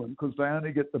in England, because they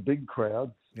only get the big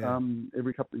crowds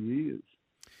every couple of years.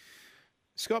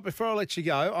 Scott, before I let you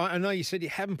go, I know you said you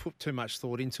haven't put too much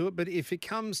thought into it, but if it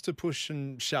comes to push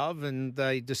and shove and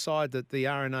they decide that the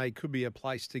RNA could be a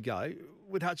place to go,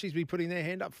 would Hutchies be putting their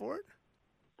hand up for it?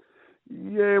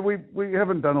 Yeah, we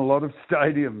haven't done a lot of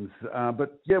stadiums,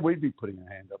 but yeah, we'd be putting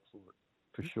a hand up for it,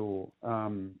 for sure.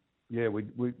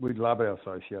 We'd love our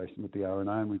association with the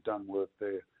RNA, and we've done work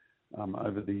there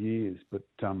over the years. But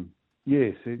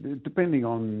yes, depending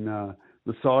on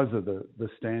the size of the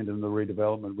stand and the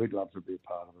redevelopment, we'd love to be a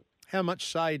part of it. How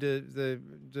much say do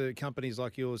the companies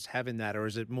like yours have in that, or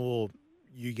is it more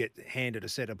you get handed a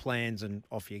set of plans and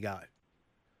off you go?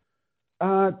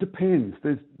 Depends.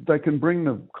 They can bring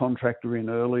the contractor in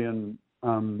early and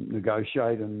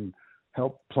negotiate and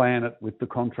help plan it with the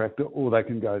contractor, or they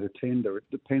can go to tender. It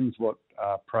depends what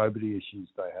probity issues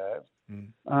they have.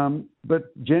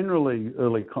 But generally,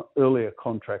 earlier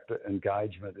contractor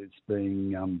engagement is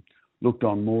being looked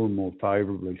on more and more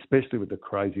favourably, especially with the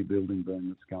crazy building boom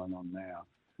that's going on now.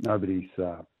 Nobody's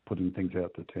putting things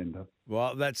out to tender.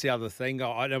 Well, that's the other thing.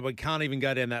 I know we can't even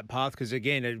go down that path because,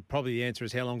 again, probably the answer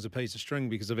is how long's a piece of string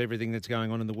because of everything that's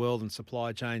going on in the world and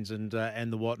supply chains and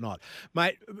the whatnot.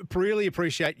 Mate, really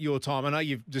appreciate your time. I know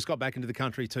you've just got back into the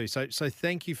country too, so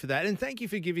thank you for that. And thank you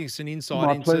for giving us an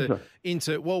insight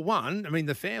into, well, one, I mean,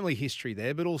 the family history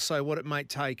there, but also what it might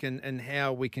take and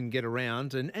how we can get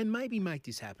around and maybe make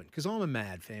this happen because I'm a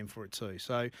mad fan for it too.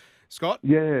 So, Scott,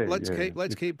 let's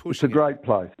keep pushing. It's a great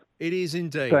place. It is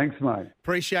indeed. Thanks, mate.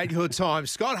 Appreciate your time.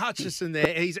 Scott Hutchison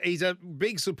there. He's a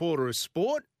big supporter of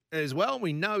sport as well.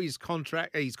 We know his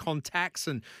contacts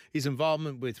and his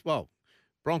involvement with, well,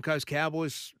 Broncos,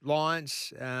 Cowboys,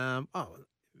 Lions,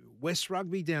 West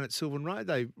Rugby down at Sylvan Road.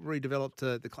 They redeveloped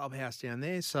the clubhouse down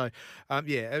there. So,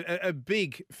 a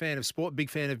big fan of sport, big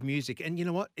fan of music. And you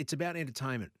know what? It's about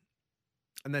entertainment.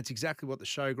 And that's exactly what the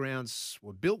showgrounds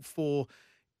were built for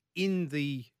in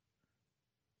the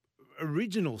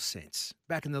original sense,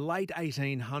 back in the late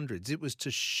 1800s. It was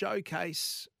to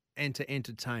showcase and to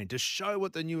entertain, to show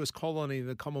what the newest colony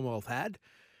the Commonwealth had,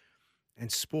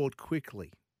 and sport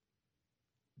quickly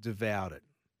devoured it.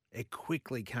 It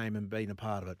quickly came and been a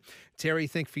part of it. Terry,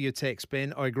 thank you for your text.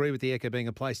 Ben, I agree with the Echo being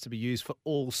a place to be used for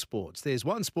all sports. There's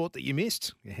one sport that you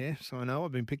missed. Yeah, so I know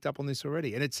I've been picked up on this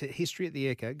already, and it's history at the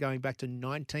Echo going back to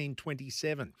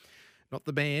 1927. Not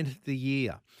the band, the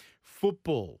year.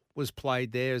 Football was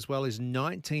played there as well as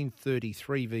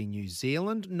 1933 v New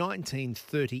Zealand,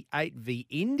 1938 v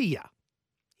India.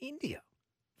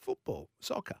 Football,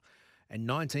 soccer. And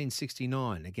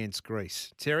 1969 against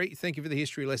Greece. Terry, thank you for the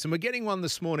history lesson. We're getting one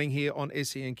this morning here on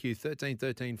SENQ 13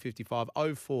 13 55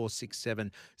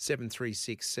 0467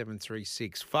 736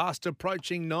 736. Fast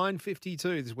approaching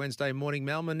 9:52 this Wednesday morning.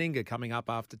 Mal Meninga coming up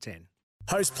after 10.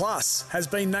 Host Plus has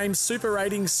been named Super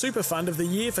Ratings Super Fund of the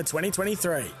Year for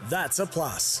 2023. That's a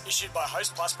plus. Issued by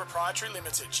Host Plus Proprietary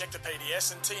Limited. Check the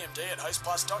PDS and TMD at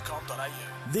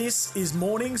hostplus.com.au. This is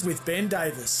Mornings with Ben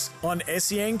Davis on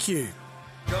SENQ.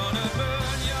 Gonna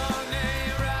burn your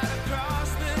name right across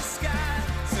the sky,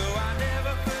 so I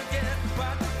never forget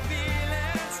what the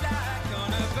feeling's like.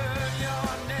 Gonna burn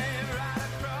your name right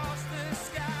across the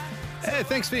sky.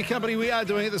 Thanks for your company. We are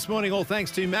doing it this morning. All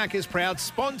thanks to Macca's, proud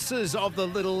sponsors of the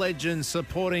Little Legends,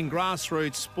 supporting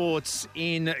grassroots sports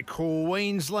in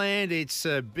Queensland. It's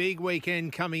a big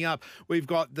weekend coming up. We've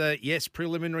got the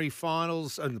preliminary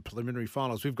finals and the preliminary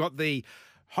finals. We've got the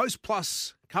Host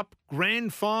Plus Cup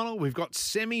Grand Final. We've got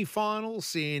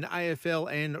semi-finals in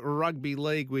AFL and Rugby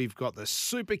League. We've got the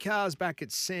Supercars back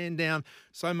at Sandown.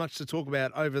 So much to talk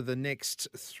about over the next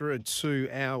 2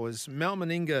 hours. Mal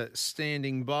Meninga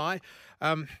standing by.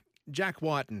 Jack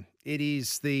Wighton, it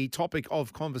is the topic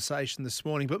of conversation this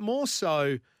morning, but more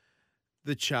so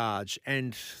the charge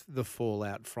and the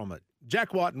fallout from it.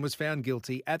 Jack Wighton was found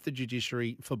guilty at the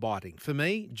judiciary for biting. For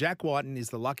me, Jack Wighton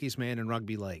is the luckiest man in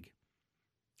rugby league.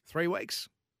 3 weeks?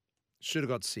 Should have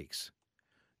got 6.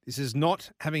 This is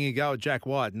not having a go at Jack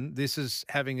Wighton. This is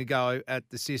having a go at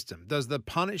the system. Does the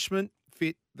punishment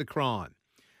fit the crime?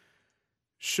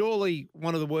 Surely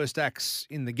one of the worst acts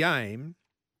in the game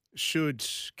should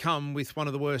come with one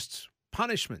of the worst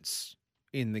punishments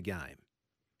in the game.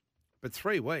 But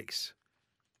 3 weeks?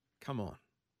 Come on.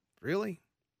 Really?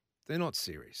 They're not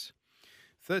serious.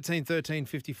 13 13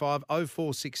 55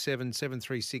 0467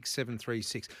 736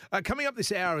 736. Coming up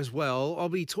this hour as well, I'll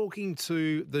be talking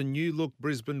to the new look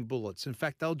Brisbane Bullets. In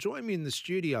fact, they'll join me in the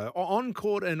studio on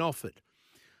court and off it.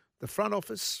 The front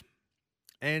office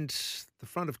and the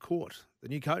front of court, the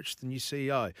new coach, the new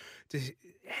CEO.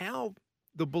 How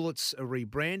the Bullets are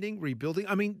rebranding, rebuilding.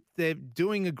 I mean, they're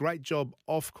doing a great job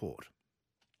off court.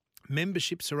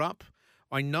 Memberships are up.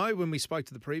 I know when we spoke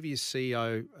to the previous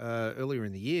CEO earlier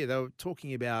in the year, they were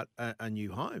talking about a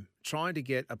new home, trying to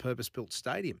get a purpose-built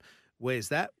stadium. Where's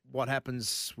that? What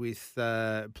happens with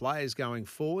players going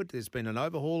forward? There's been an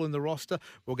overhaul in the roster.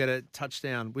 We'll get a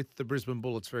touchdown with the Brisbane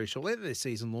Bullets very shortly. Their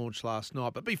season launched last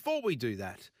night. But before we do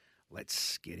that,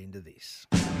 let's get into this.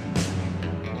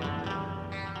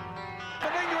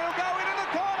 Meninga will go into the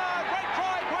corner. Great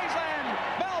try, Queensland.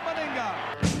 Mal Meninga.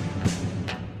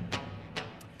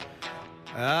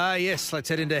 Yes, let's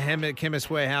head into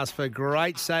Chemist Warehouse for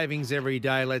great savings every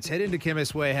day. Let's head into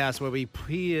Chemist Warehouse where we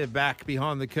peer back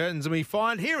behind the curtains and we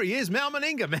find, here he is, Mal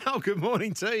Meninga. Mal, good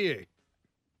morning to you.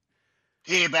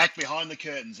 Here, back behind the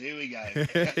curtains. Here we go.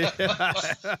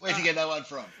 Where'd you get that one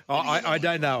from? I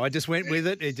don't know. I just went with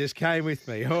it. It just came with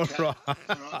me. All right. All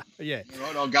right. Yeah. All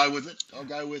right, I'll go with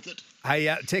it.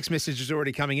 Hey, text messages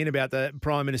already coming in about the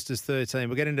Prime Minister's 13.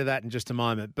 We'll get into that in just a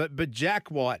moment. But Jack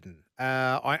Wighton,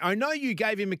 I know you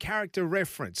gave him a character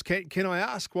reference. Can I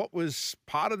ask what was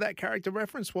part of that character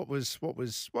reference? What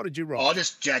did you write? Oh,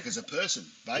 just Jack as a person,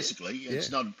 basically. Yeah. It's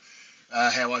not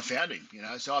how I found him,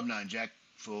 So I've known Jack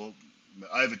for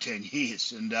over 10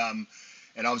 years, and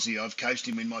obviously I've coached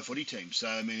him in my footy team. So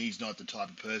I mean, he's not the type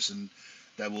of person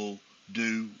that will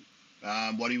do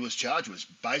what he was charged with,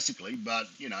 basically. But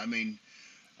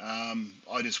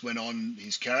I just went on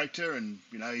his character, and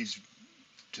he's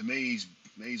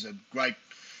a great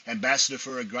ambassador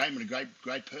for a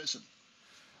great person.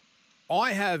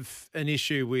 I have an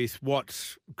issue with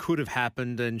what could have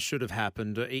happened and should have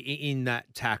happened in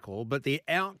that tackle, but the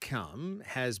outcome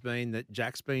has been that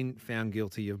Jack's been found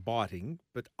guilty of biting,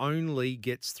 but only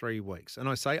gets 3 weeks. And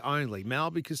I say only,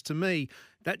 Mal, because to me,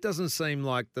 that doesn't seem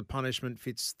like the punishment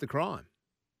fits the crime.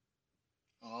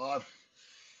 I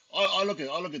look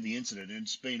at the incident, and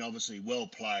it's been obviously well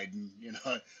played, and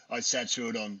I sat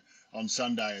through it on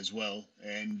Sunday as well,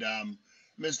 and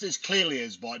there's clearly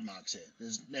bite marks there.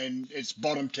 And it's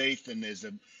bottom teeth, and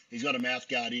he's got a mouth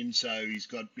guard in, so he's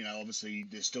got obviously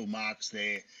there's still marks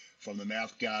there from the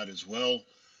mouth guard as well.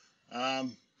 But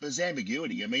there's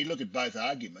ambiguity. I mean, look at both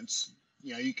arguments.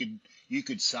 You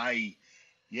could say,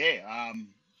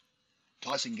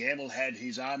 Tyson Gamble had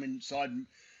his arm inside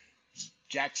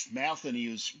Jack's mouth, and he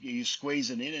was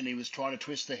squeezing in, and he was trying to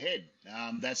twist the head.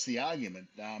 That's the argument.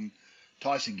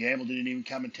 Tyson Gamble didn't even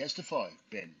come and testify,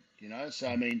 Ben. So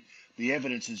I mean, the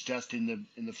evidence is just in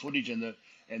the footage and the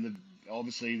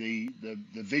obviously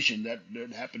the vision that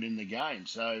happened in the game.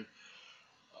 So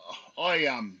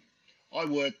I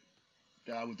worked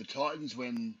with the Titans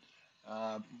when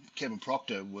Kevin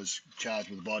Proctor was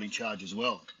charged with a biting charge as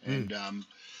well, and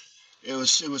it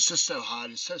was just so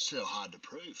hard. It's so hard to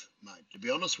prove, mate. To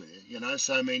be honest with you,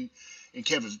 So I mean, in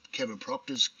Kevin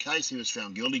Proctor's case, he was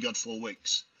found guilty, got 4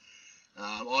 weeks.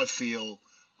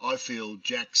 I feel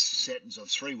Jack's sentence of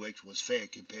 3 weeks was fair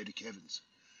compared to Kevin's.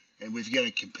 And if you're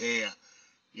going to compare,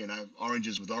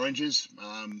 oranges with oranges,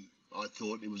 I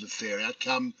thought it was a fair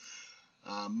outcome.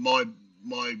 My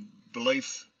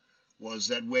belief was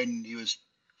that when he was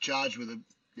charged with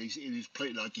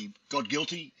he got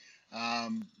guilty.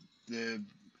 The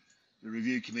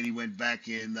review committee went back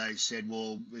and they said,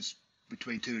 well, it's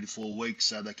between 2 to 4 weeks,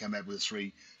 so they came out with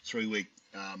a three-week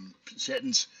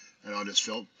sentence. And I just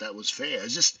felt that was fair.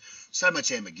 There's just so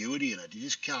much ambiguity in it. You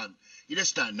just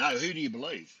don't know. Who do you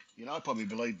believe? I probably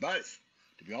believe both,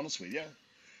 to be honest with you.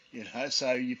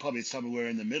 So you're probably somewhere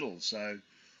in the middle. So,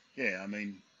 I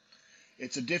mean,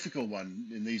 it's a difficult one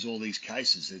in all these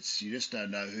cases. You just don't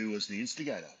know who was the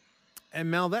instigator. And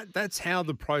Mal, that's how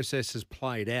the process has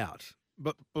played out.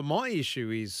 But my issue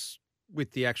is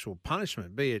with the actual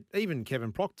punishment, be it even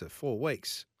Kevin Proctor, 4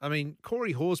 weeks. I mean,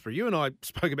 Corey Horsburgh, you and I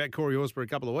spoke about Corey Horsburgh a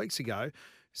couple of weeks ago,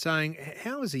 saying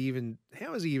how is he even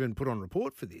put on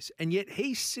report for this? And yet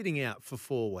he's sitting out for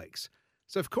 4 weeks.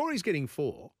 So if Corey's getting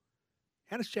 4,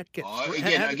 how does Jack get 3?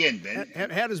 Again, Ben.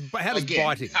 How does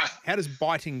biting? How does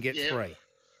biting get 3?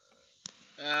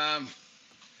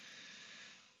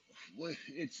 Well,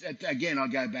 it's again. I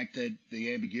go back to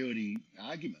the ambiguity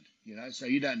argument. So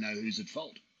you don't know who's at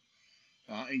fault.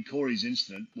 In Corey's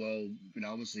incident, well,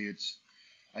 obviously it's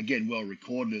again well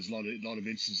recorded. There's a lot of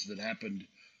instances that happened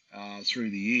through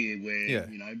the year where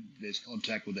there's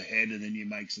contact with the head, and then you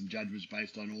make some judgments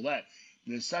based on all that.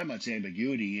 There's so much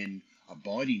ambiguity in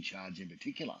biting charge in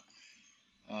particular.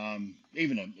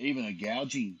 Even a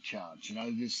gouging charge. You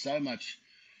know, there's so much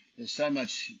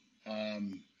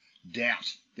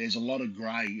doubt. There's a lot of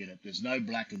grey in it. There's no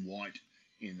black and white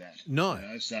in that. No. You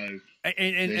know, so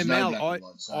and there's Mal, no black and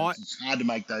white. So it's hard to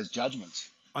make those judgments.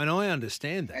 And I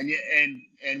understand that.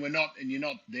 And we're not, and you're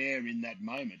not there in that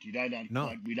moment. You don't.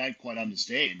 No. We don't quite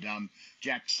understand.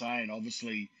 Jack's saying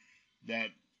obviously that,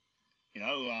 you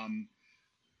know,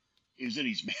 it was in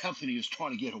his mouth and he was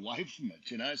trying to get away from it.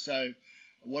 You know, so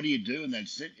what do you do in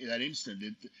that instant?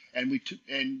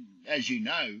 And as you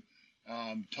know,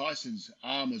 Tyson's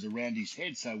arm was around his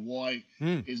head. So why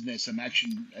isn't there some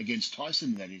action against Tyson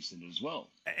in that instant as well?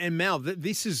 And Mal,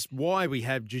 this is why we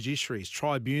have judiciaries,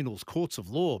 tribunals, courts of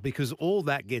law, because all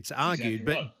that gets argued.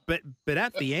 Exactly right. But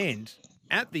at the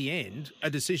end, a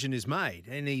decision is made,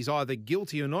 and he's either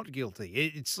guilty or not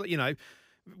guilty. It's, you know,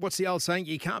 what's the old saying?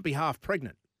 You can't be half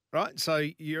pregnant, right? So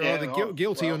you're either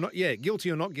guilty or not. Yeah,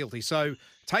 guilty or not guilty. So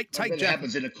take Jack. It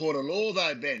happens in a court of law,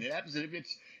 though, Ben. It happens if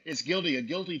it's guilty, a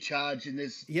guilty charge, and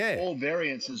there's all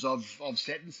variances of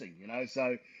sentencing. You know,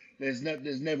 so there's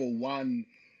never one,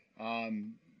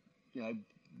 you know,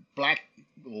 black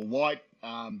or white.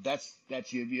 That's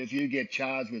you. If you get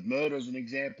charged with murder, as an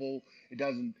example, it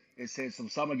doesn't. It says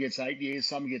someone gets 8 years,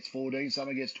 someone gets 14,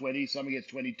 someone gets 20, someone gets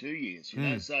 22 years. You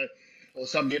know, so or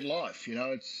some get life. You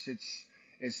know,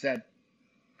 it's that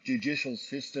judicial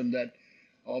system that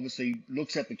obviously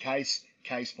looks at the case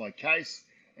by case,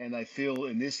 and they feel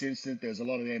in this instance there's a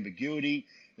lot of ambiguity.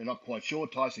 They're not quite sure.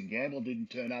 Tyson Gamble didn't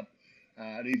turn up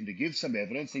even to give some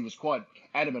evidence. He was quite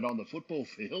adamant on the football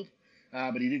field,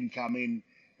 but he didn't come in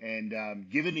and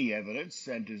give any evidence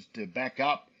and to back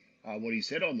up what he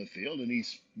said on the field. And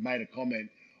he's made a comment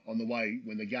on the way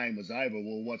when the game was over.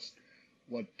 Well,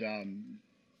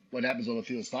 what happens on the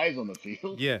field stays on the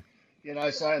field. Yeah. You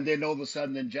know, so and then all of a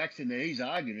sudden, then Jackson there, he's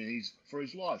arguing, and he's for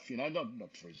his life. You know,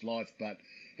 not for his life, but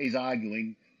he's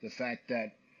arguing the fact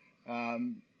that,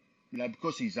 you know,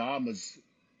 because his arm was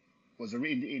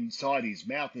inside his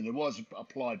mouth and there was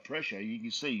applied pressure, you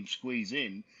can see him squeeze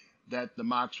in, that the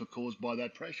marks were caused by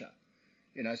that pressure.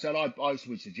 You know, so I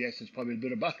would suggest it's probably a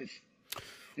bit of both.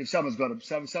 If someone's got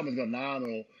an arm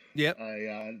or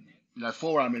a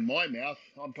forearm in my mouth,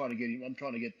 I'm trying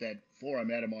to get that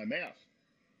forearm out of my mouth.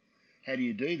 How do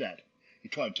you do that? You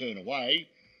try to turn away.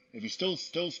 If you're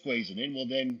still squeezing in, well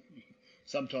then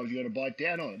sometimes you got to bite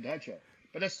down on it, don't you?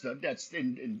 But that's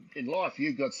in life.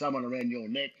 You've got someone around your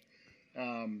neck,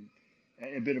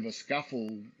 a bit of a scuffle,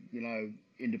 you know,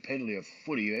 independently of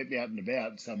footy, out and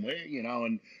about somewhere, you know,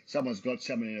 and someone's got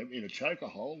someone in a choker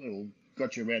hole or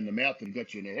got you around the mouth and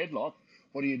got you in a headlock.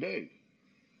 What do?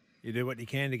 You do what you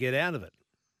can to get out of it.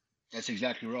 That's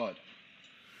exactly right.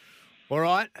 All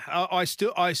right. I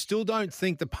still don't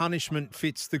think the punishment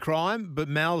fits the crime, but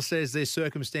Mal says there's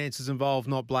circumstances involved,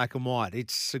 not black and white.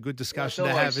 It's a good discussion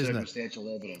to have, isn't it? There's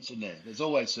circumstantial evidence, isn't there? There's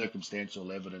always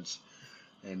circumstantial evidence,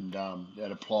 and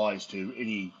that applies to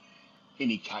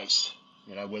any case,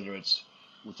 you know, whether it's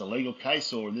with a legal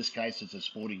case or in this case it's a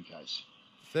sporting case.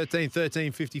 13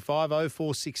 13 55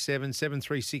 0467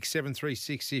 736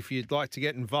 736 if you'd like to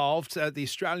get involved. The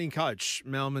Australian coach,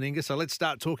 Mal Meninga. So let's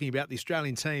start talking about the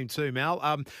Australian team too, Mal.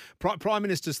 Prime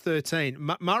Minister's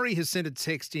 13. Murray has sent a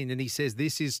text in and he says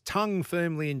this is tongue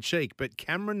firmly in cheek, but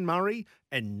Cameron Murray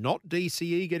and not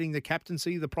DCE getting the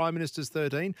captaincy, the Prime Minister's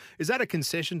 13. Is that a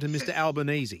concession to Mr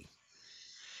Albanese?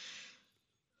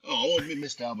 Oh, well,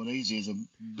 Mr. Albanese is a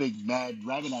big, mad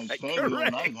Rabbitohs fan. We all know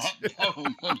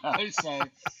that. So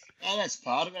that's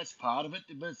part of it.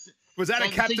 But was that a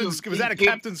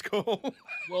captain's call?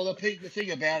 Well, the thing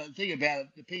about it,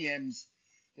 the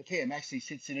PM actually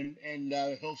sits in and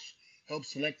helps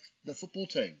select the football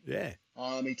team. Yeah.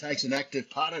 He takes an active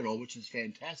part in it all, which is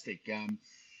fantastic.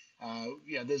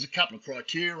 Yeah, there's a couple of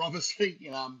criteria, obviously.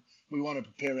 We want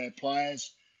to prepare our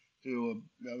players who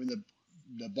are in the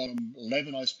bottom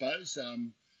 11, I suppose,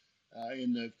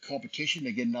 in the competition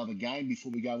to get another game before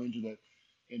we go into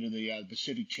the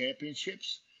Pacific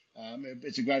Championships.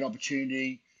 It's a great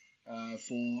opportunity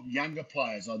for younger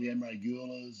players like the Emre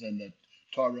Gulas and the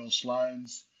Tyrell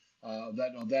Sloans of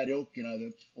that ilk,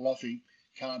 the Lofi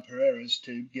Khan Pereiras,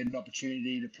 to get an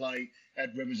opportunity to play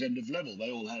at representative level.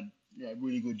 They all had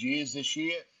really good years this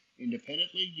year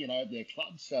independently, at their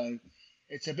clubs. So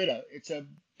it's a bit of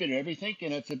everything,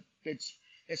 and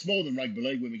it's more than rugby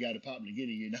league when we go to Papua New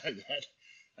Guinea. You know that.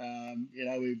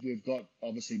 We've got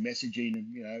obviously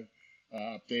messaging,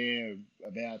 up there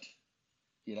about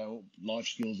life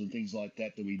skills and things like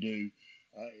that we do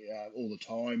all the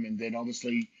time, and then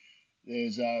obviously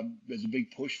there's a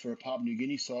big push for a Papua New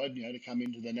Guinea side, to come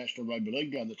into the National Rugby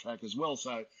League down the track as well.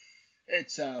 So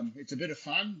it's a bit of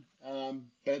fun,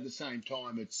 but at the same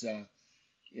time, it's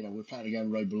we're playing a game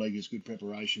of rugby league as good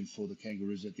preparation for the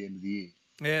Kangaroos at the end of the year.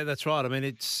 Yeah, that's right. I mean,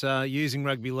 it's using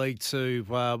rugby league to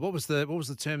what was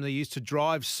the term they used to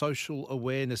drive social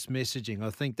awareness messaging. I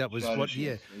think that was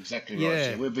exactly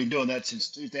right. So we've been doing that since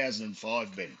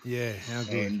 2005, Ben. Yeah, how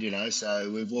good. And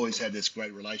so we've always had this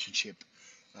great relationship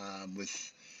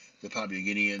with the Papua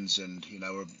New Guineans, and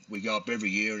we go up every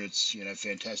year, and it's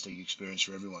fantastic experience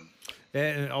for everyone.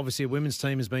 And obviously, a women's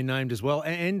team has been named as well,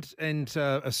 and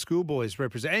a schoolboys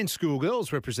and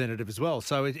schoolgirls representative as well.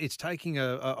 So it's taking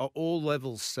all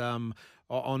levels on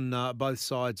both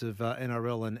sides of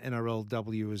NRL and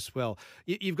NRLW as well.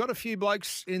 You've got a few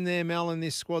blokes in there, Mel, in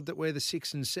this squad that wear the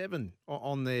 6 and 7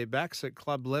 on their backs at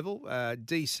club level.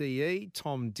 DCE,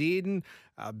 Tom Dearden,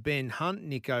 Ben Hunt,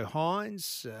 Nico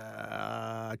Hines,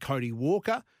 Cody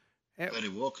Walker. Cody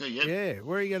Walker, yeah. Yeah,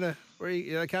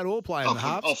 they can't all play in the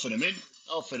halves. I'll fit them in.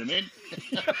 I'll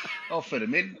fit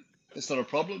them in. It's not a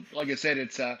problem. Like I said,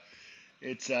 it's the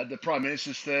Prime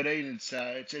Minister's 13. It's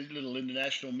a little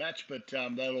international match, but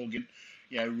they'll all get,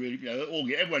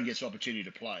 everyone gets the opportunity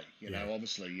to play.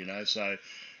 Obviously, so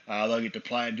they'll get to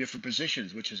play in different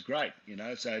positions, which is great.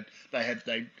 So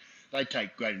they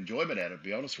take great enjoyment out of it. To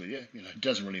be honest with you, it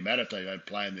doesn't really matter if they don't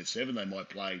play in their 7. They might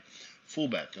play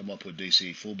fullback. I might put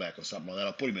DC fullback or something like that.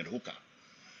 I'll put him in hooker.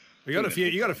 You got a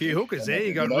few hookers there.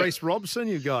 You got Reece Robson.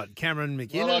 You've got Cameron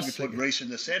McInnes. Well, I can put Reece in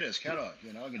the centres, can't I?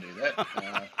 I can do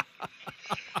that.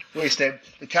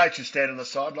 The coaches stand on the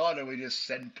sideline, and we just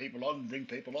send people on and bring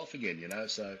people off again.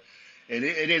 So it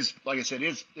is, like I said,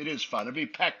 it is fun. It'll be a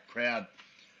packed crowd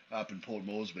up in Port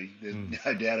Moresby. There's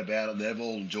no doubt about it. They've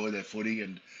all enjoyed their footy,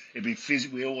 and it'll be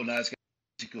physical. We all know it's going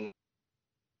to be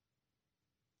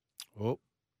physical.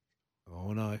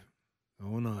 Oh no.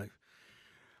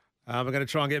 We're going to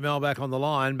try and get Mel back on the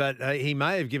line, but he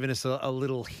may have given us a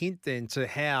little hint then to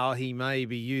how he may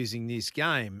be using this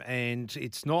game, and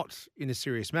it's not in a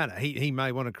serious manner. He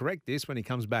may want to correct this when he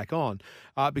comes back on,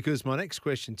 because my next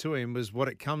question to him was what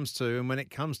it comes to, and when it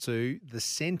comes to the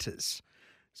centres.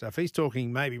 So if he's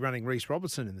talking maybe running Reece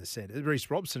Robson in the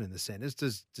centres,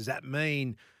 does that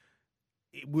mean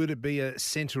would it be a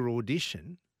centre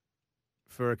audition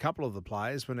for a couple of the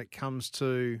players when it comes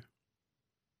to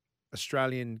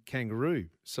Australian Kangaroo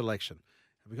selection?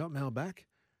 Have we got Mel back?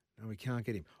 No, we can't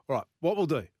get him. All right, what we'll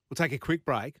do, we'll take a quick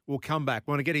break. We'll come back.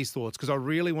 We want to get his thoughts because I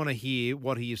really want to hear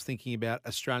what he is thinking about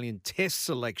Australian Test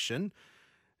selection,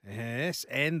 yes,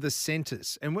 and the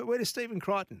centres. And where does Stephen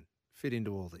Crichton fit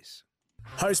into all this?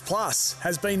 Host Plus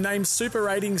has been named Super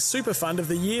Ratings Super Fund of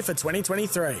the Year for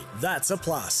 2023. That's a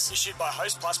plus. Issued by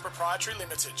Host Plus Proprietary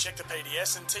Limited. Check the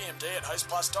PDS and TMD at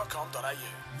hostplus.com.au.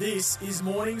 This is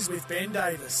Mornings with Ben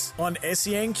Davis on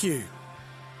SENQ. You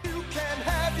can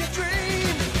have your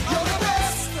dream. You're the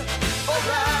best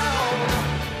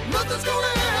around. Nothing's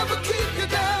gonna ever keep you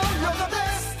down. You're the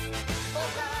best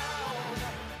around.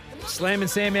 Slam and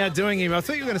Sam outdoing him. I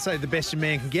thought you were going to say the best a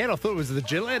man can get. I thought it was the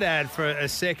Gillette ad for a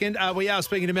second. We are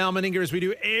speaking to Mal Meninga as we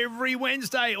do every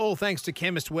Wednesday, all thanks to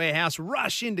Chemist Warehouse.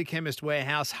 Rush into Chemist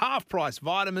Warehouse. Half-price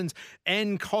vitamins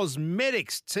and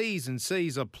cosmetics. T's and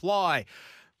C's apply.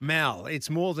 Mal, it's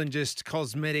more than just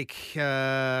cosmetic.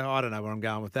 I don't know where I'm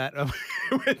going with that.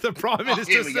 With the Prime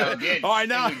Minister. Here we go again. I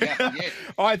know.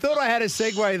 I thought I had a Yes.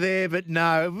 segue there, but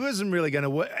no, it wasn't really going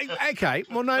to work. Okay,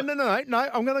 well, no. I'm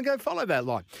going to go follow that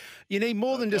line. You need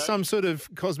more than just some sort of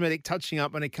cosmetic touching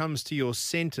up when it comes to your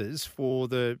centres for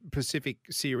the Pacific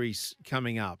Series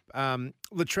coming up.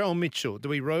 Latrell Mitchell, do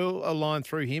we rule a line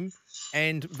through him?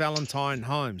 And Valentine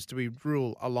Holmes, do we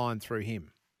rule a line through him?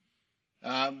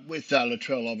 With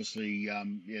Latrell, obviously,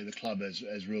 the club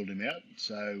has ruled him out.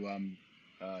 So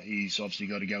he's obviously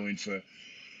got to go in for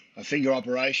a finger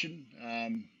operation.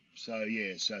 So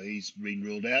he's been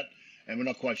ruled out. And we're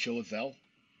not quite sure with Val,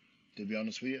 to be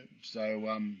honest with you. So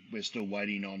we're still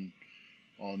waiting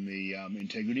on the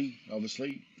integrity,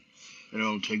 obviously. And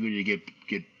on integrity to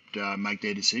get make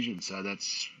their decision. So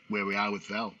that's where we are with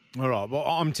Val. All right. Well,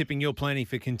 I'm tipping you're planning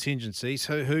for contingencies.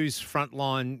 Who's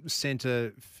frontline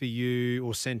centre for you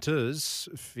or centres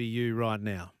for you right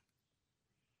now?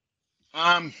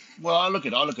 Well, I look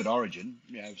at Origin,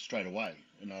 straight away,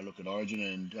 and I look at Origin,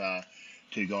 and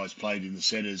two guys played in the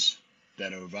centres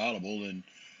that are available, and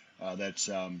that's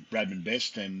Bradman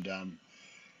Best and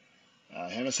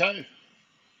Hamaso,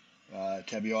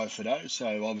 Tabiai Fido.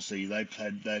 So obviously they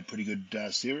had pretty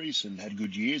good series and had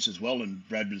good years as well, and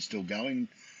Bradman's still going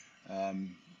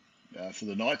for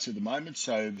the Knights at the moment.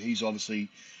 So he's obviously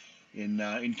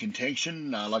in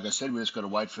contention. Like I said, we've just got to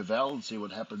wait for Val and see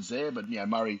what happens there. But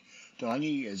Murray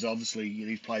Talangi is obviously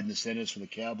he's played in the centres for the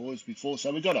Cowboys before,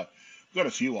 so we've got got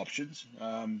a few options.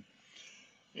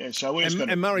 Yeah, so we're just going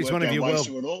to Murray's one of your ways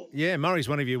through it all. Murray's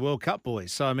one of your World Cup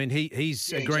boys. So I mean,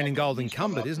 he's a green and gold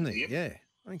incumbent, isn't he? Yeah.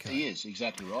 Okay. He is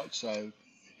exactly right. So,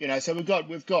 so we've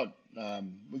got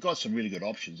some really good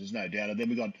options. There's no doubt. And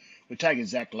then we're taking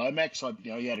Zach Lomax.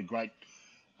 He had a great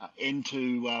end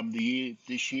to the year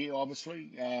this year. Obviously,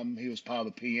 he was part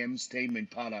of the PM's team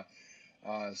and part of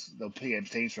the PM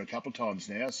teams for a couple of times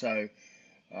now. So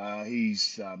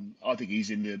he's I think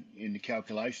he's in the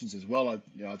calculations as well.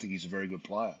 I think he's a very good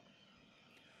player.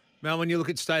 Mel, when you look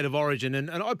at State of Origin,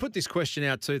 and I put this question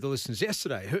out to the listeners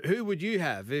yesterday, who would you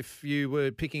have if you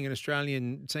were picking an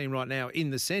Australian team right now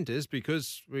in the centres?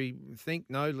 Because we think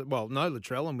no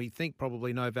Latrell, and we think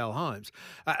probably no Val Holmes.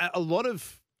 A lot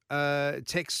of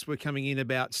texts were coming in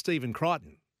about Stephen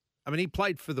Crichton. I mean, he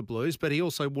played for the Blues, but he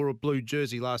also wore a blue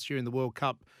jersey last year in the World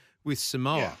Cup with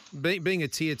Samoa. Yeah. Being a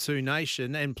Tier 2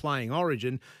 nation and playing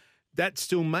Origin, that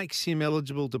still makes him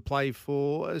eligible to play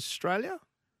for Australia?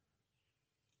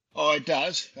 Oh, it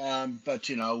does. But,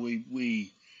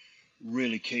 we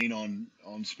really keen on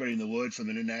spreading the word from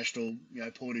an international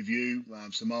point of view.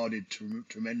 Samoa did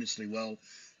tremendously well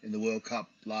in the World Cup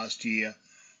last year.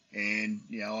 And,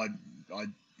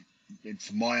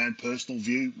 from my own personal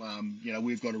view,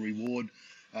 we've got to reward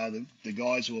the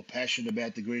guys who are passionate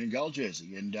about the green and gold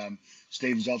jersey. And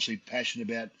Stephen's obviously passionate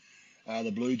about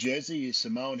the blue jersey, his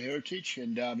Samoan heritage,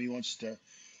 and he wants to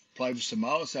play for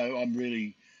Samoa. So I'm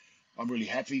really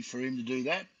happy for him to do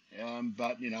that.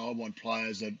 But, I want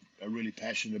players that are really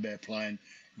passionate about playing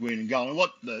green and gold. And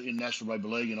what the International Rugby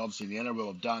League and obviously the NRL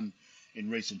have done in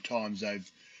recent times,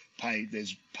 there's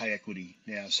pay equity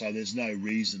now. So there's no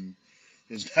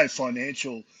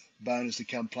financial bonus to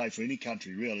come play for any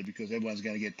country, really, because everyone's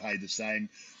going to get paid the same,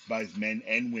 both men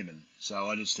and women. So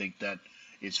I just think that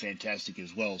is fantastic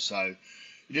as well. So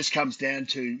it just comes down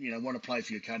to, want to play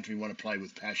for your country, want to play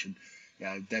with passion.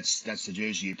 That's the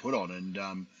jersey you put on. And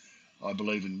I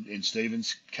believe in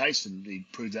Stephen's case, and he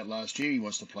proved that last year, he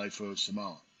wants to play for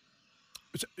Samoa.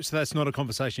 So that's not a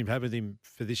conversation you've had with him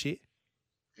for this year?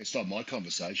 It's not my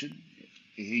conversation.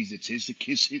 It's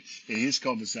his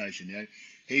conversation.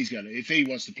 He's going to, if he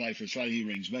wants to play for Australia, he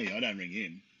rings me. I don't ring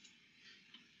him.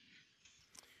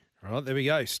 All right, there we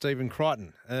go. Stephen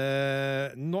Crichton,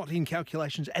 not in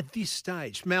calculations at this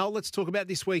stage. Mel, let's talk about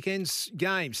this weekend's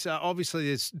games. Obviously,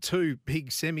 there's two big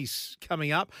semis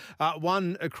coming up.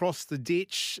 One across the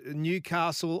ditch.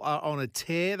 Newcastle are on a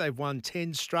tear. They've won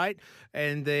 10 straight,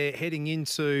 and they're heading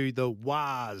into the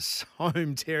Wars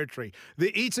home territory.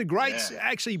 It's a great,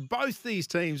 actually, both these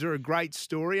teams are a great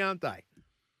story, aren't they?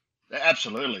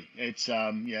 Absolutely. It's,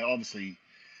 obviously,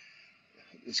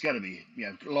 it's going to be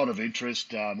a lot of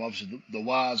interest. Obviously, the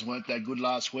Wars weren't that good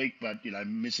last week, but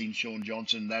missing Sean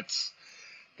Johnson, that's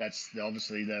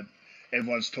obviously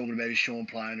everyone's talking about is Sean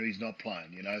playing or he's not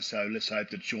playing. So let's hope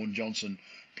that Sean Johnson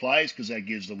plays, because that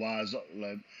gives the Wars,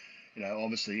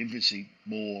 obviously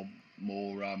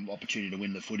more opportunity to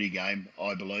win the footy game.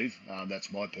 I believe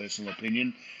that's my personal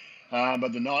opinion.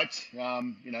 But the Knights,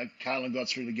 Carlin got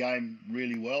through the game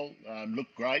really well.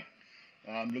 Looked great.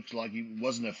 Looks like he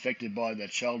wasn't affected by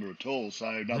that shoulder at all. So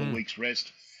another week's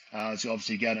rest is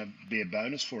obviously going to be a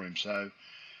bonus for him. So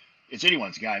it's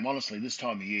anyone's game. Honestly, this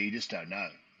time of year, you just don't know.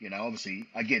 Obviously,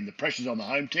 again, the pressure's on the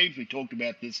home teams. We talked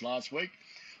about this last week.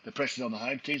 The pressure's on the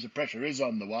home teams. The pressure is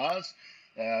on the Wars.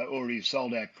 Already a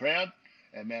sold-out crowd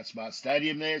at Mount Smart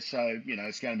Stadium there. So,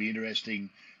 it's going to be interesting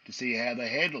to see how they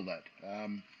handle that.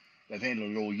 They've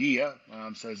handled it all year,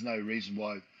 so there's no reason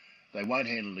why they won't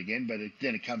handle it again, but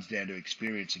then it comes down to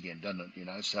experience again, doesn't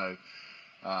it? So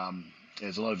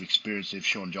there's a lot of experience if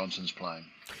Sean Johnson's playing.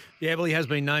 Yeah, well, he has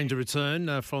been named to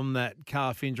return from that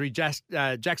calf injury.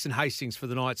 Jackson Hastings for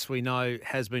the Knights, we know,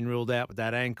 has been ruled out with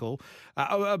that ankle.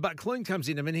 But Clune comes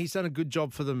in. I mean, he's done a good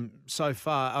job for them so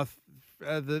far.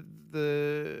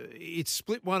 It's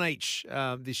split one each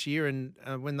this year, and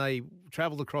when they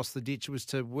travelled across the ditch, it was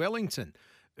to Wellington.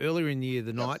 Earlier in the year,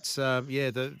 the Knights,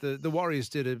 the Warriors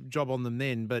did a job on them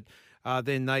then, but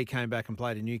then they came back and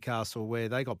played in Newcastle where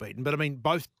they got beaten. But I mean,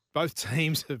 both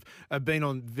teams have been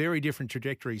on very different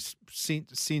trajectories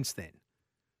since then.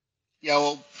 Yeah,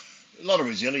 well, a lot of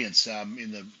resilience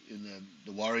in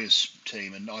the Warriors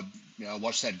team, and I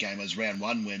watched that game as round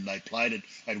one when they played it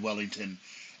at Wellington,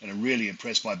 and I'm really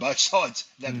impressed by both sides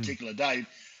that particular day.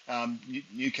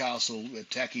 Newcastle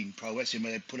attacking prowess,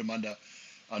 they put them under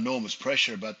enormous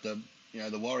pressure, but the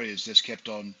Warriors just kept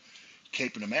on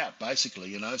keeping them out,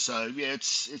 basically. So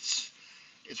it's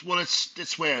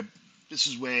where this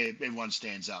is where everyone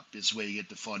stands up. This is where you get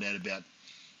to find out about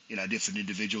different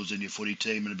individuals in your footy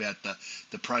team and about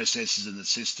the processes and the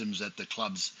systems that the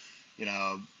clubs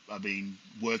I've been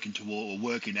working toward or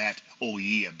working at all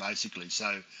year, basically.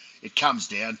 So it comes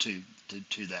down to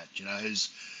that. Who's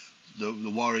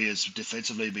the Warriors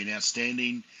defensively have been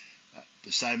outstanding,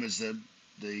 the same as the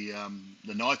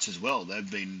Knights as well.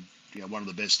 They've been one of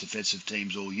the best defensive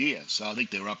teams all year. So I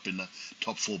think they're up in the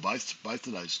top four, both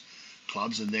of those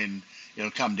clubs. And then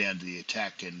it'll come down to the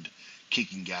attack and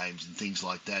kicking games and things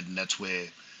like that. And that's where,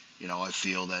 I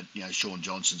feel that, Sean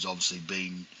Johnson's obviously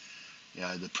been,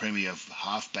 the premier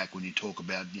halfback when you talk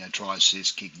about, try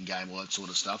assist, kicking game, all that sort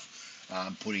of stuff,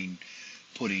 putting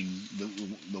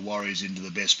the Warriors into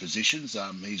the best positions.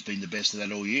 He's been the best of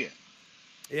that all year.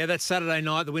 Yeah, that's Saturday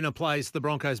night. The winner plays the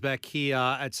Broncos back here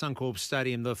at Suncorp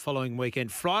Stadium the following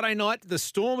weekend. Friday night, the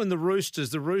Storm and the Roosters.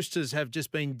 The Roosters have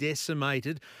just been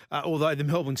decimated, although the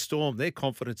Melbourne Storm, their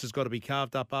confidence has got to be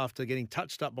carved up after getting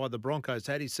touched up by the Broncos.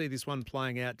 How do you see this one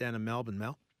playing out down in Melbourne,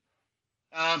 Mel?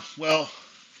 Well,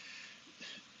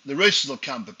 the Roosters will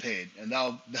come prepared, and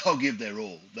they'll give their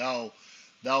all.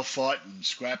 They'll fight and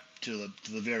scrap to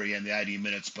the very end, the 80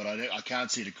 minutes. But I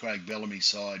can't see the Craig Bellamy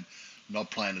side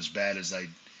not playing as bad as they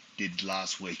did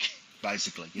last week,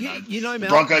 basically. Mel, the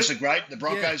Broncos are great. The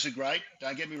Broncos are great.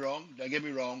 Don't get me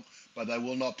wrong, but they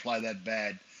will not play that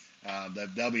bad.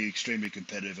 They'll be extremely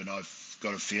competitive, and I've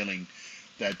got a feeling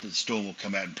that the Storm will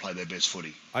come out and play their best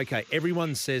footy. Okay,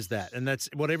 everyone says that, and that's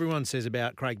what everyone says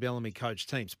about Craig Bellamy coach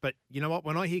teams. But you know what?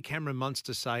 When I hear Cameron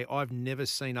Munster say, I've never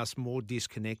seen us more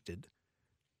disconnected,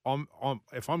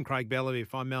 if I'm Craig Bellamy,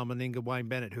 if I'm Mal Meninga, Wayne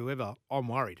Bennett, whoever, I'm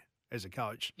worried as a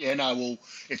coach. Yeah, no, well,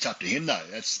 it's up to him though.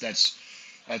 That's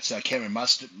Cameron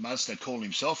Munster calling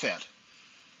himself out.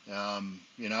 And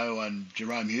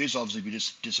Jerome Hughes obviously be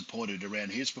disappointed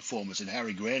around his performance, and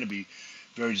Harry Grant will be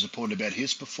very disappointed about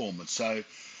his performance. So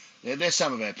they're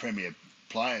some of our premier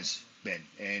players, Ben,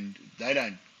 and they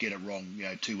don't get it wrong,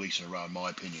 2 weeks in a row, in my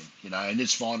opinion. In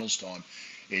this finals time,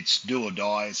 it's do or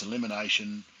die, it's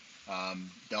elimination.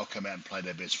 They'll come out and play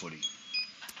their best footy.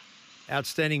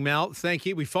 Outstanding, Mal. Thank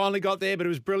you. We finally got there, but it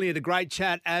was brilliant. A great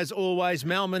chat, as always.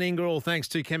 Mal Meninga, all thanks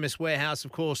to Chemist Warehouse,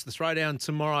 of course. The throwdown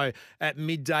tomorrow at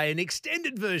midday, an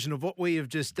extended version of what we have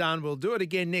just done. We'll do it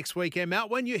again next weekend, Mal,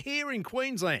 when you're here in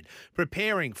Queensland,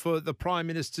 preparing for the Prime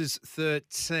Minister's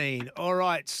 13. All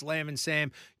right, Slam and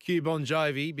Sam, cue Bon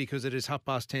Jovi, because it is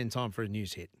 10:30, time for a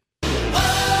news hit.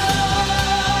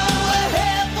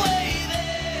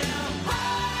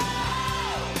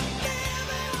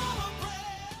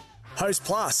 Host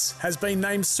Plus has been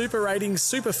named Super Ratings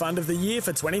Super Fund of the Year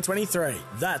for 2023.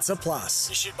 That's a plus.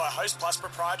 Issued by Host Plus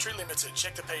Proprietary Limited.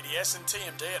 Check the PDS and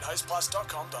TMD at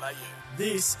hostplus.com.au.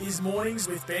 This is Mornings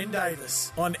with Ben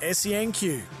Davis on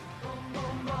SENQ.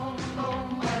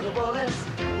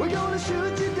 We're gonna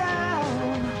shoot you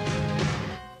down.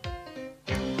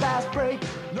 Fast break.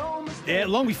 Yeah,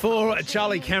 long before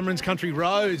Charlie Cameron's Country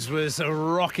Roads was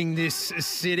rocking this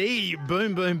city.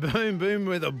 Boom, boom, boom, boom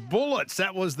with the Bullets.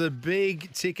 That was the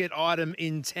big ticket item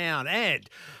in town. And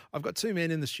I've got two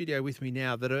men in the studio with me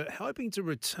now that are hoping to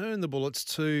return the Bullets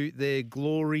to their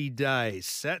glory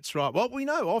days. That's right. Well, we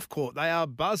know off court they are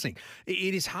buzzing.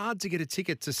 It is hard to get a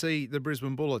ticket to see the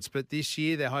Brisbane Bullets, but this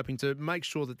year they're hoping to make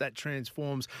sure that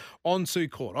transforms onto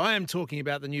court. I am talking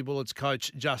about the new Bullets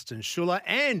coach, Justin Schuller,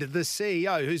 and the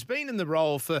CEO, who's been in the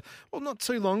role for, well, not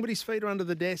too long, but his feet are under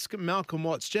the desk, Malcolm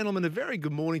Watts. Gentlemen, a very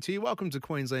good morning to you. Welcome to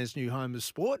Queensland's new home of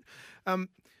sport.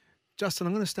 Justin,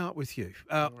 I'm going to start with you.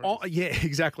 Yeah,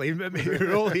 exactly.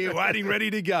 We're all here waiting,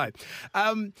 ready to go.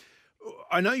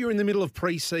 I know you're in the middle of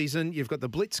pre-season. You've got the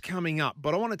Blitz coming up,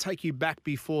 but I want to take you back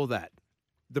before that.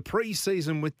 The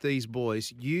pre-season with these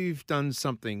boys, you've done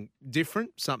something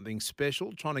different, something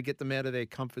special, trying to get them out of their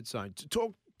comfort zone.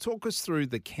 Talk us through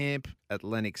the camp at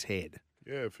Lennox Head.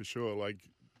 Yeah, for sure. Like,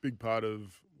 big part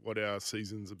of what our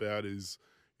season's about is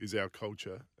our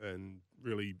culture and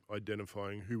really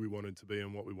identifying who we wanted to be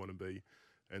and what we want to be.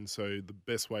 And so the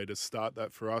best way to start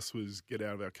that for us was get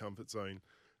out of our comfort zone,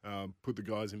 put the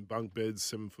guys in bunk beds,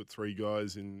 7'3"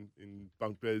 guys in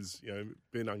bunk beds,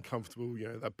 being uncomfortable.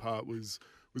 That part was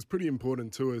pretty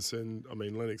important to us. And I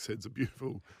mean, Lennox Head's a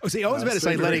beautiful. Oh, see, I was about to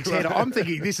say Lennox Head. I'm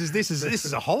thinking this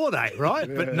is a holiday, right?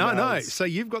 Yeah, but no. So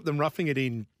you've got them roughing it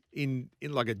in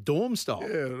like a dorm style.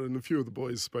 Yeah, and a few of the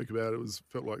boys spoke about it.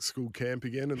 Felt like school camp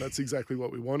again, and that's exactly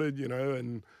what we wanted,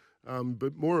 and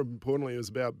but more importantly, it was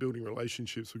about building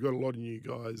relationships. We've got a lot of new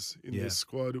guys in this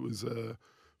squad. It was a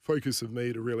focus of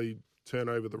me to really turn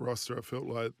over the roster. I felt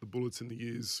like the Bullets in the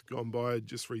years gone by had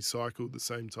just recycled the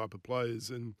same type of players,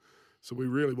 and so we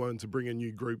really wanted to bring a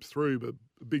new group through, but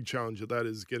a big challenge of that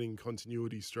is getting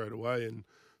continuity straight away, and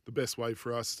the best way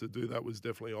for us to do that was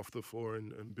definitely off the floor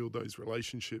and build those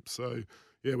relationships. So,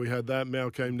 yeah, we had that. Mal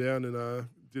came down and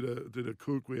did a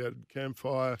cook. We had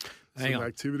campfire, some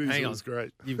activities. It was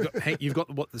great. You've got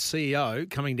what the CEO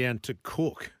coming down to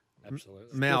cook.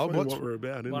 Absolutely. Mal, what we're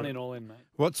about, isn't One it? in, all in, mate.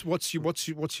 What's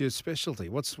your specialty?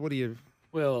 What do you?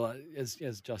 Well,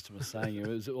 as Justin was saying, it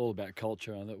was all about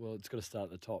culture. I thought, well, it's got to start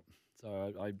at the top.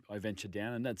 So I ventured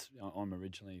down, and I'm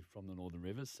originally from the Northern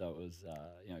Rivers, so it was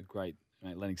great.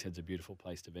 Lennox Head's a beautiful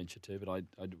place to venture to, but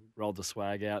I rolled the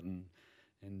swag out and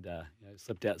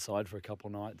slept outside for a couple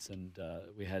of nights, and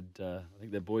we had I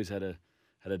think the boys had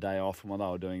a day off, and while they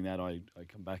were doing that, I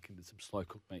come back and did some slow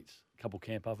cooked meats, a couple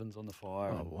camp ovens on the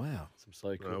fire. Oh wow! Some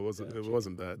slow cooked. No, it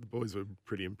wasn't bad. The boys were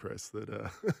pretty impressed that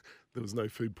there was no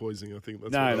food poisoning. I think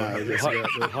that's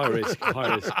high risk.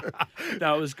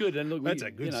 No, it was good, and look, that's a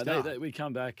good start. We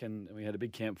come back and we had a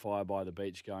big campfire by the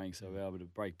beach going, so we were able to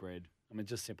break bread. I mean,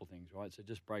 just simple things, right? So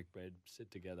just break bread,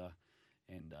 sit together,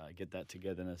 and get that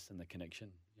togetherness and the connection,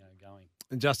 going.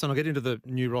 And Justin, I'll get into the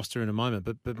new roster in a moment,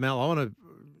 but Mel, I want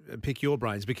to pick your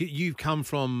brains because you've come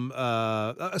from,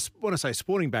 when I say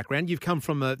sporting background, you've come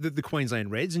from the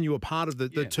Queensland Reds, and you were part of the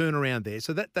turnaround there.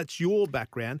 So that's your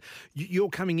background. You're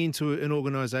coming into an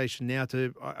organisation now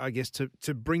to, I guess,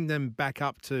 to bring them back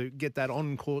up to get that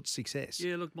on-court success.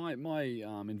 Yeah, look, my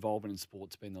involvement in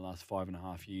sport's been the last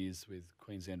 5.5 years with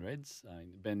Queensland Reds.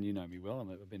 Ben, you know me well.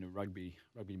 I've been a rugby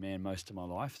man most of my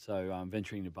life, so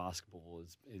venturing into basketball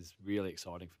is really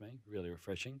exciting for me, really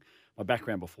refreshing. My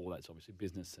background before that's obviously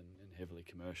business and heavily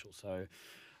commercial. So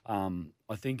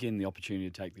I think in the opportunity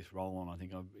to take this role on, I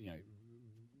think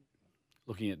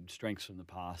looking at strengths from the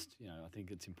past, I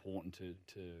think it's important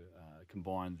to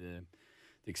combine the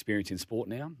experience in sport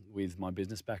now with my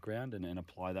business background and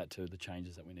apply that to the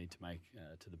changes that we need to make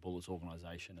to the Bullets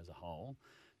organisation as a whole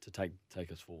to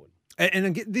take us forward. And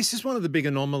again, this is one of the big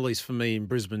anomalies for me in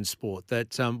Brisbane sport,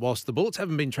 that whilst the Bullets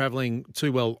haven't been travelling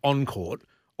too well on court,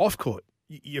 off court,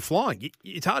 you're flying.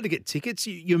 It's hard to get tickets.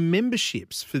 Your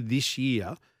memberships for this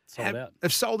year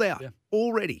have sold out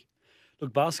already.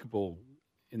 Look, basketball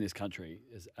in this country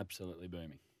is absolutely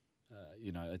booming.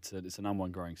 It's a number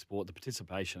one growing sport. The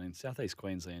participation in Southeast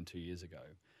Queensland 2 years ago,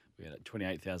 we had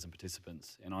 28,000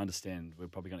 participants, and I understand we're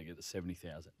probably going to get to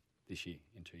 70,000 this year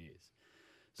in 2 years.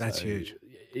 That's huge.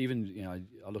 Even,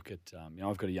 I look at,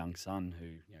 I've got a young son who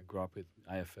grew up with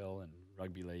AFL and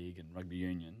rugby league and rugby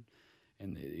union,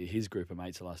 and his group of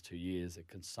mates the last 2 years, the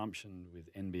consumption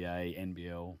with NBA,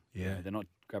 NBL, they're not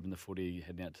grabbing the footy,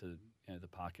 heading out to the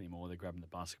park anymore. They're grabbing the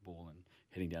basketball and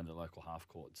heading down to the local half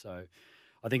court. So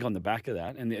I think on the back of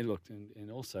that, and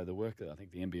and also the work that I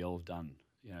think the NBL have done,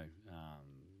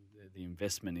 the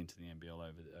investment into the NBL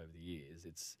over the years,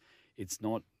 it's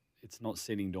not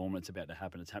sitting dormant. It's about to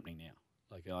happen. It's happening now.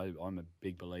 Like I'm a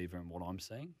big believer in what I'm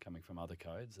seeing coming from other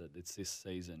codes, that it's this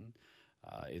season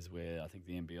is where I think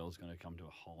the NBL is going to come to a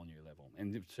whole new level.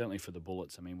 And certainly for the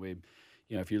Bullets, I mean,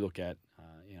 if you look at,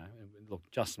 look,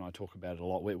 Justin and I talk about it a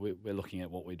lot. We're looking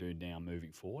at what we do now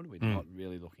moving forward. We're not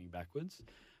really looking backwards.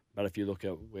 But if you look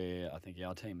at where I think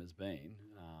our team has been,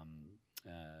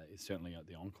 it's certainly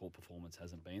the on-court performance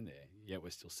hasn't been there, yet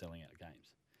we're still selling out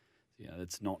games.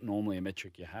 It's not normally a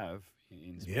metric you have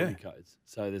in sporting codes.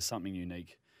 So there's something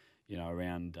unique,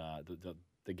 around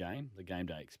the game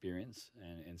day experience,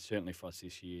 and certainly for us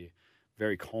this year,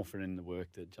 very confident in the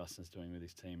work that Justin's doing with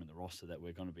his team and the roster that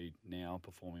we're going to be now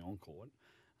performing on court,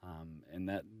 and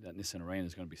that Nissan Arena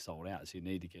is going to be sold out. So you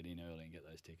need to get in early and get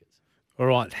those tickets. All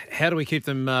right. How do we keep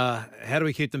them?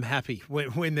 Happy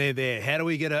when they're there? How do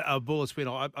we get a Bullets win?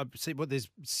 I see there's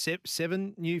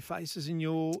 7 new faces in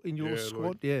your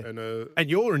squad. And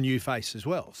you're a new face as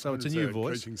well. So it's a new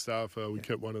voice. Coaching staff, we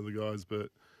kept one of the guys, but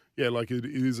it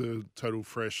is a total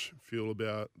fresh feel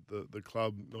about the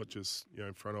club, not just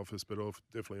front office, but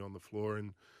definitely on the floor.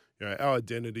 And our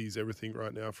identity is everything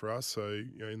right now for us. So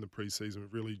in the preseason,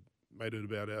 we've really made it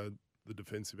about the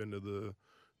defensive end of the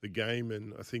game,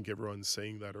 and I think everyone's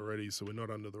seeing that already, so we're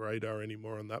not under the radar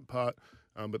anymore on that part.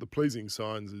 But the pleasing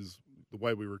signs is the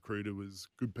way we recruited was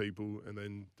good people and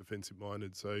then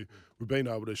defensive-minded. So we've been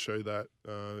able to show that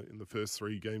in the first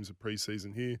 3 games of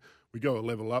pre-season here. We go a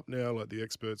level up now, like the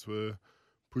experts were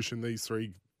pushing these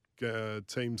 3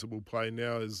 teams that will play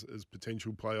now as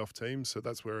potential playoff teams. So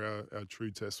that's where our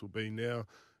true test will be now.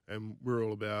 And we're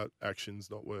all about actions,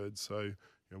 not words. So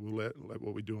we'll let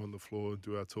what we do on the floor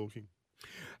do our talking.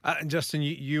 And Justin,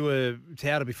 you were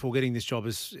touted before getting this job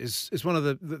as one of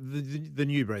the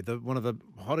new breed, one of the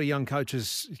hotter young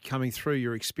coaches coming through.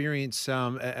 Your experience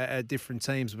at different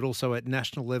teams, but also at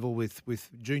national level with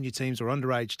junior teams or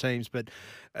underage teams. But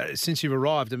since you've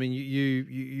arrived, I mean,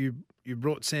 you you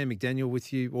brought Sam McDaniel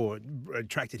with you, or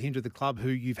attracted him to the club, who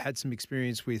you've had some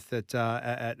experience with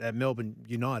at Melbourne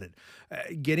United.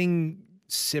 Getting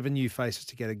 7 new faces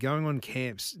together, going on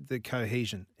camps, the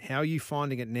cohesion. How are you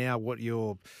finding it now? What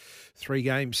you're 3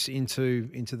 games into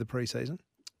the preseason?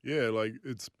 Yeah, like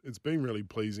it's been really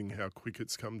pleasing how quick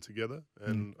it's come together,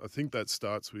 and I think that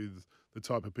starts with the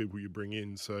type of people you bring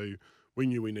in. So we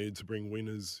knew we needed to bring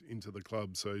winners into the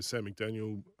club. So Sam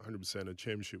McDaniel, 100% a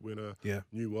championship winner,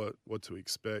 knew what to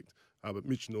expect. But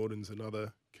Mitch Norton's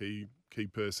another key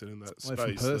person in that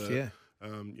space. From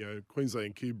Perth,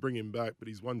 Queensland kid, bring him back, but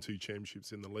he's won 2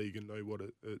 championships in the league and know what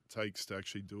it takes to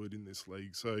actually do it in this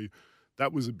league. So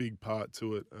that was a big part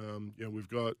to it. We've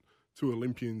got 2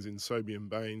 Olympians in Sobey and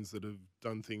Baines that have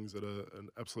done things at an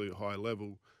absolute high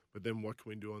level, but then what can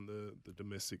we do on the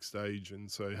domestic stage? And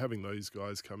so having those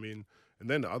guys come in, and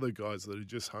then other guys that are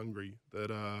just hungry,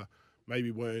 that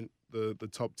maybe weren't the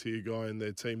top tier guy in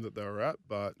their team that they were at,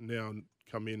 but now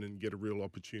come in and get a real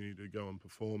opportunity to go and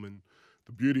perform. And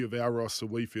the beauty of our roster,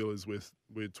 we feel, is we're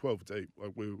 12 deep.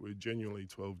 Like we're genuinely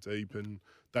 12 deep, and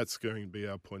that's going to be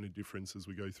our point of difference as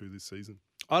we go through this season.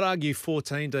 I'd argue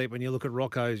 14 deep when you look at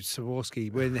Rocco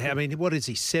Sawarski. What is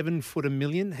he, 7 foot a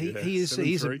million? He's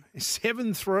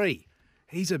 7'3".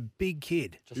 He's a big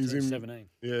kid. He's 17.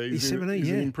 Yeah, he's 17. He's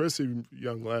an impressive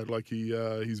young lad. Like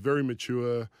he's very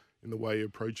mature in the way he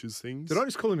approaches things. Did I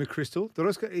just call him a crystal?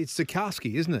 It's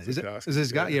Zakarski, isn't it?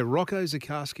 Rocco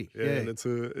Zakarski. Yeah, and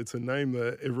it's a name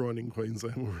that everyone in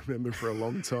Queensland will remember for a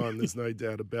long time. There's no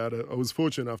doubt about it. I was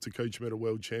fortunate enough to coach him at a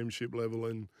world championship level,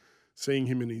 and seeing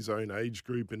him in his own age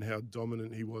group and how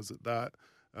dominant he was at that.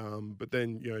 But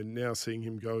then, now seeing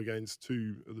him go against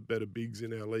 2 of the better bigs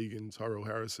in our league, in Tyrell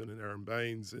Harrison and Aaron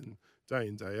Baines, and day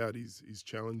in, day out, he's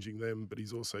challenging them, but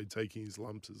he's also taking his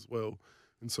lumps as well.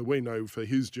 And so we know for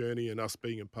his journey and us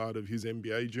being a part of his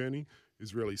NBA journey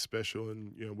is really special,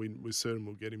 and we're certain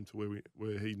we'll get him to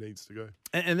where he needs to go.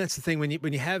 And that's the thing, when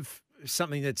you have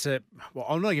something that's I'm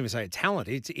not going to say a talent.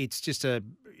 It's just a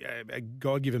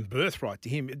God-given birthright to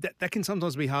him. That can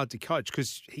sometimes be hard to coach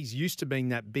because he's used to being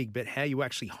that big, but how you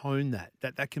actually hone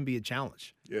that can be a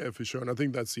challenge. Yeah, for sure. And I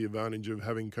think that's the advantage of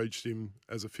having coached him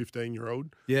as a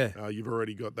 15-year-old. Yeah. You've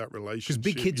already got that relationship.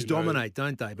 Because big kids dominate,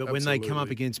 don't they? But Absolutely. when they come up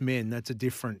against men, that's a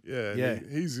different... Yeah.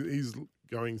 He's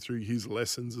going through his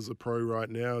lessons as a pro right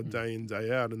now, day in,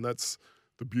 day out, and that's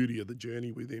the beauty of the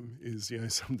journey with him is,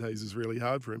 some days is really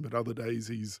hard for him, but other days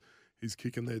he's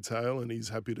kicking their tail and he's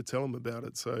happy to tell them about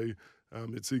it. So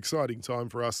it's an exciting time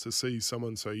for us to see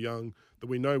someone so young that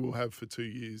we know we'll have for 2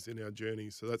 years in our journey.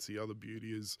 So that's the other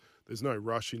beauty, is there's no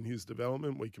rush in his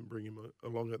development. We can bring him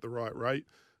along at the right rate.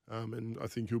 And I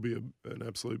think he'll be an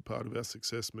absolute part of our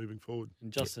success moving forward.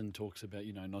 And Justin talks about,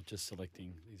 not just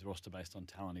selecting his roster based on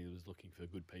talent, he was looking for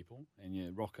good people.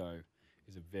 And Rocco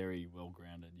is a very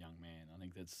well-grounded young man. I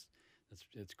think that's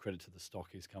credit to the stock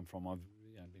he's come from. I've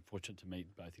been fortunate to meet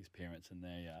both his parents, and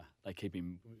they keep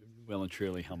him well and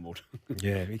truly humbled.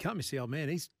 Yeah, you can't miss the old man.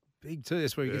 He's big too.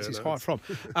 That's where he gets his height from.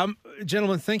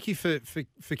 Gentlemen, thank you for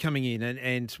coming in,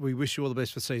 and we wish you all the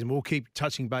best for the season. We'll keep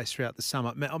touching base throughout the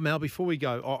summer. Mal, before we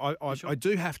go, I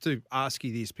do have to ask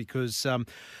you this because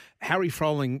Harry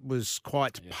Froling was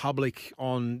quite public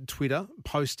on Twitter,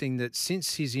 posting that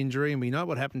since his injury, and we know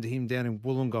what happened to him down in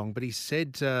Wollongong, but he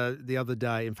said the other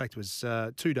day, in fact it was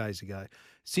 2 days ago,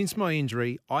 since my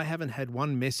injury, I haven't had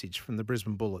one message from the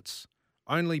Brisbane Bullets.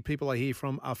 Only people I hear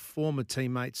from are former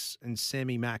teammates and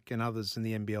Sammy Mack and others in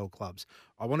the NBL clubs.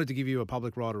 I wanted to give you a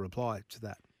public right of reply to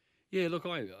that. Yeah, look,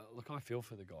 I feel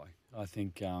for the guy. I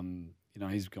think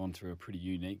he's gone through a pretty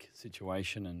unique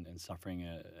situation and suffering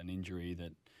an injury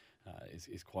that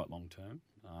is quite long term.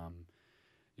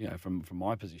 From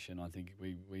my position, I think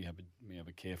we have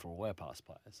a care for all our past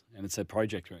players, and it's a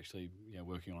project we're actually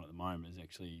working on at the moment. Is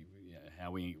actually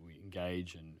how we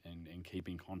engage and keep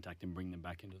in contact and bring them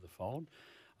back into the fold.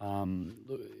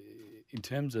 In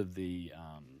terms of the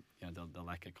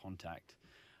lack of contact,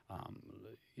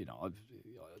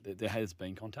 there has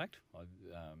been contact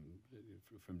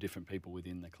from different people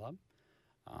within the club.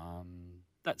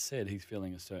 That said, he's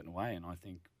feeling a certain way, and I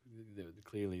think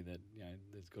clearly that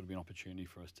there's got to be an opportunity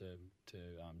for us to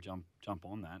jump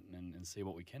on that and see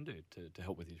what we can do to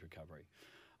help with his recovery.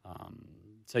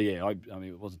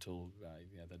 It wasn't until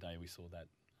the day we saw that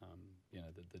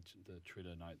the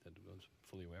Twitter note that I was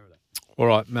fully aware of that. All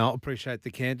right, Mal, appreciate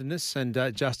the candidness,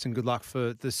 and Justin, good luck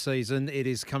for the season. It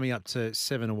is coming up to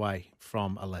 7 away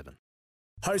from 11.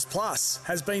 Host Plus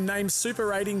has been named Super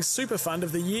Ratings Super Fund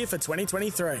of the Year for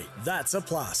 2023. That's a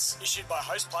plus. Issued by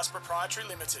Host Plus Proprietary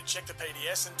Limited. Check the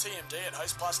PDS and TMD at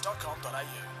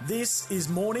hostplus.com.au. This is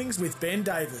Mornings with Ben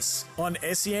Davis on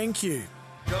SENQ.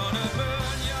 Gonna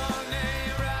burn your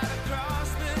name right across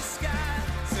the sky,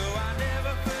 so I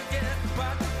never forget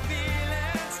what the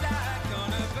feeling's like.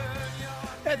 Gonna burn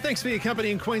your And thanks for your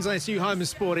company in Queensland's new home of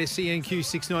sport, SENQ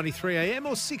 693 AM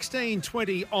or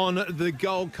 1620 on the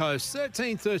Gold Coast.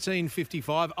 13 13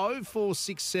 55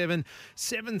 0467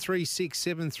 736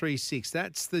 736.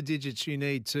 That's the digits you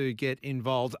need to get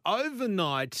involved.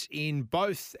 Overnight in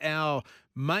both our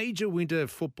major winter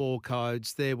football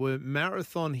codes, there were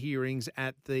marathon hearings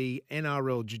at the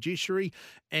NRL Judiciary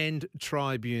and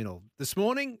Tribunal. This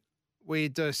morning, we're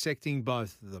dissecting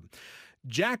both of them.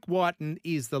 Jack Whiten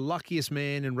is the luckiest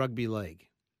man in rugby league.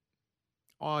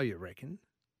 Oh, you reckon?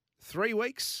 3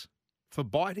 weeks for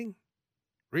biting?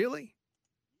 Really?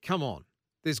 Come on.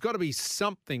 There's got to be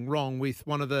something wrong with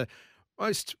one of the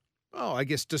most,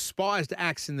 despised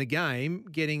acts in the game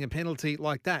getting a penalty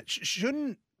like that.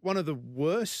 Shouldn't one of the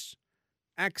worst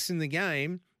acts in the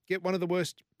game get one of the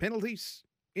worst penalties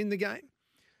in the game?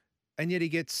 And yet he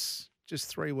gets just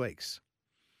 3 weeks.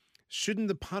 Shouldn't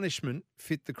the punishment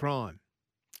fit the crime?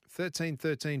 13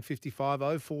 13 55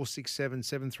 0467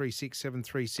 736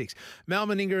 736. Mal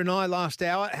Meninga and I last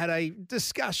hour had a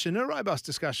robust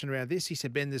discussion around this. He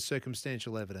said, Ben, there's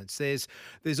circumstantial evidence.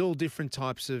 There's all different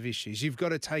types of issues. You've got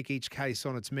to take each case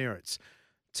on its merits.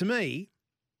 To me,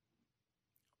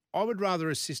 I would rather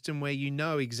a system where you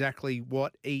know exactly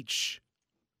what each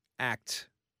act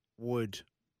would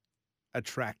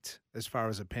attract as far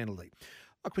as a penalty.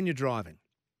 Like when you're driving.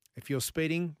 If you're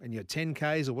speeding and you're 10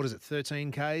 Ks or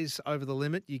 13 Ks over the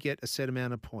limit, you get a set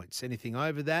amount of points. Anything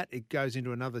over that, it goes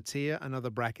into another tier, another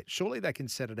bracket. Surely they can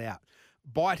set it out.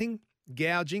 Biting,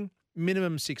 gouging,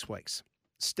 minimum 6 weeks.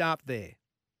 Start there.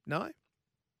 No?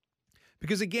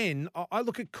 Because again, I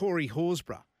look at Corey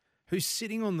Horsburgh, who's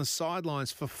sitting on the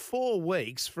sidelines for 4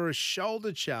 weeks for a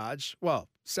shoulder charge. Well,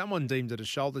 someone deemed it a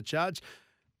shoulder charge.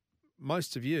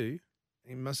 Most of you,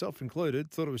 myself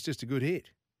included, thought it was just a good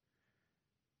hit.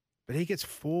 But he gets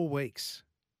 4 weeks.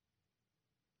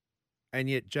 And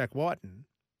yet Jack Whiten,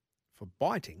 for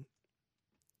biting,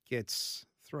 gets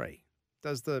 3.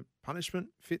 Does the punishment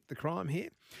fit the crime here?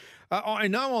 I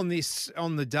know on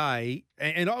the day,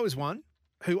 and I was one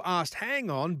who asked, hang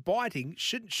on, biting,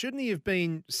 shouldn't he have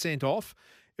been sent off?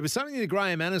 It was something that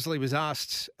Graham Annesley was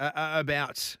asked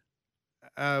about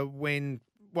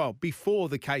before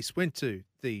the case went to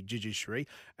the judiciary.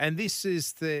 And this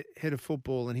is the head of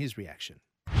football and his reaction.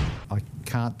 I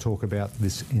can't talk about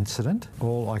this incident.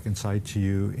 All I can say to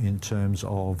you in terms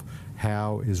of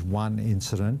how is one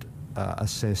incident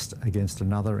assessed against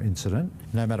another incident,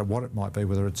 no matter what it might be,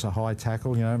 whether it's a high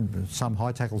tackle, some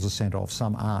high tackles are sent off,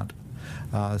 some aren't.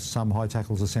 Some high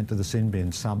tackles are sent to the sin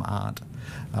bin, some aren't.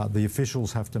 The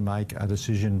officials have to make a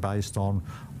decision based on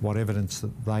what evidence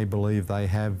that they believe they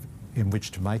have in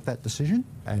which to make that decision.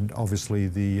 And obviously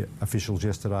the officials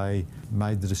yesterday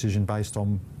made the decision based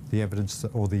on the evidence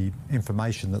or the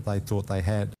information that they thought they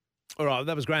had. All right,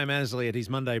 that was Graham Annesley at his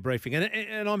Monday briefing,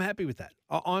 and I'm happy with that.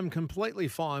 I'm completely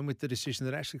fine with the decision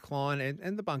that Ashley Klein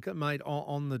and the bunker made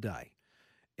on the day.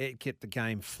 It kept the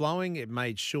game flowing. It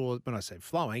made sure, when I say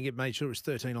flowing, it made sure it was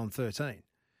 13 on 13.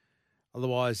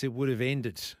 Otherwise, it would have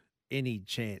ended any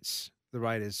chance the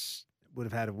Raiders would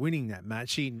have had of winning that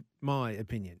match, in my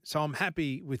opinion. So I'm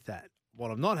happy with that.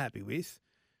 What I'm not happy with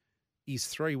is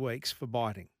 3 weeks for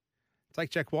biting. Take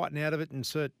Jack Whiten out of it,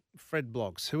 insert Fred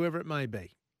Bloggs, whoever it may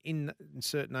be.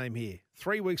 Insert name here.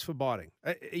 3 weeks for biting.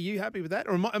 Are you happy with that?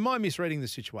 Or am I misreading the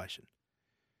situation?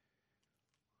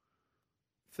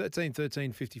 13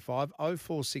 13 55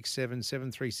 0467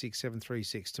 736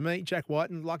 736. To me, Jack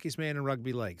Whiten, luckiest man in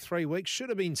rugby league. 3 weeks, should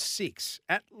have been 6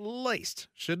 at least,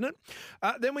 shouldn't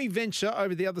it? Then we venture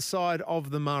over the other side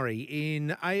of the Murray.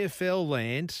 In AFL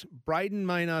land, Braden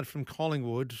Maynard from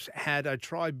Collingwood had a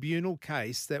tribunal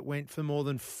case that went for more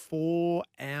than 4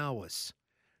 hours.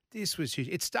 This was huge.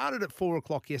 It started at 4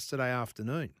 o'clock yesterday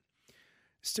afternoon.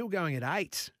 Still going at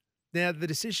 8. Now, the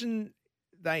decision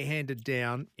they handed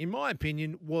down, in my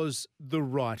opinion, was the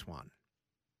right one.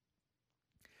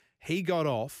 He got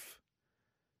off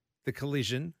the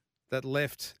collision that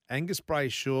left Angus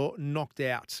Brayshaw knocked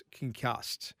out,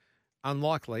 concussed.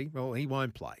 Unlikely, well, he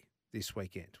won't play this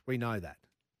weekend. We know that.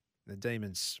 The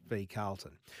Demons v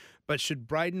Carlton. But should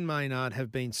Braden Maynard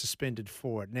have been suspended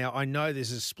for it? Now, I know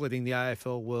this is splitting the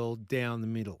AFL world down the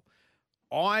middle.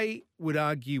 I would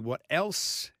argue what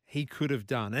else he could have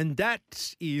done, and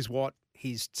that is what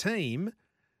his team,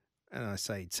 and I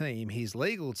say team, his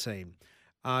legal team,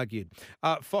 argued.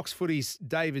 Fox Footy's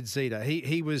David Zeta,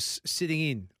 he was sitting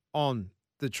in on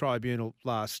the tribunal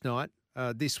last night.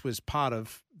 this was part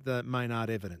of the Maynard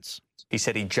evidence. He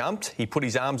said he jumped, he put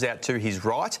his arms out to his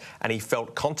right, and he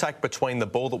felt contact between the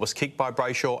ball that was kicked by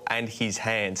Brayshaw and his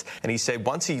hands. And he said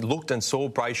once he looked and saw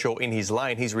Brayshaw in his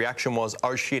lane, his reaction was,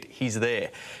 oh shit, he's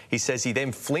there. He says he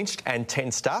then flinched and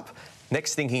tensed up.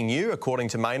 Next thing he knew, according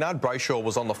to Maynard, Brayshaw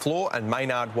was on the floor and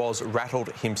Maynard was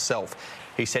rattled himself.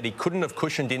 He said he couldn't have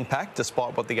cushioned impact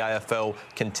despite what the AFL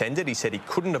contended. He said he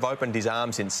couldn't have opened his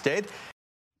arms instead.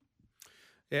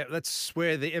 Yeah, that's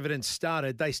where the evidence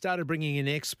started. They started bringing in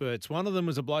experts. One of them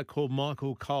was a bloke called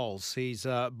Michael Coles. He's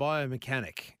a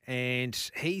biomechanic, and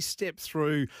he stepped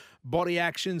through body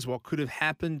actions, what could have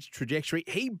happened, trajectory.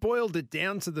 He boiled it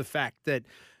down to the fact that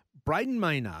Braden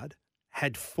Maynard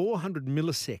had 400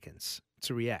 milliseconds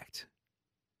to react.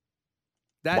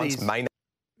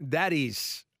 That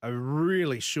is a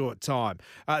really short time.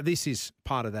 This is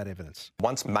part of that evidence.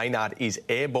 Once Maynard is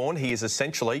airborne, he is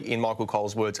essentially, in Michael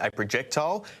Cole's words, a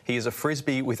projectile. He is a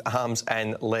frisbee with arms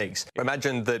and legs.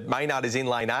 Imagine that Maynard is in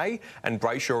lane A and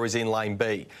Brayshaw is in lane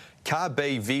B. Car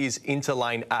B veers into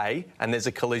lane A and there's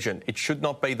a collision. It should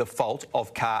not be the fault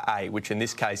of car A, which in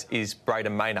this case is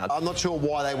Braden Maynard. I'm not sure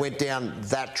why they went down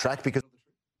that track because...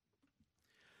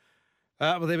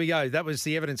 Well, there we go. That was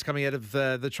the evidence coming out of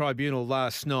the tribunal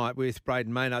last night with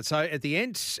Braden Maynard. So at the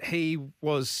end, he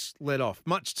was let off,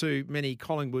 much to many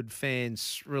Collingwood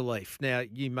fans' relief. Now,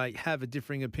 you may have a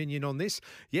differing opinion on this.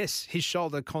 Yes, his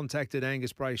shoulder contacted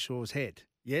Angus Brayshaw's head.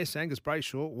 Yes, Angus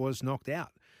Brayshaw was knocked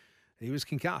out. He was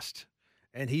concussed,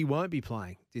 and he won't be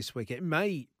playing this weekend. It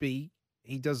may be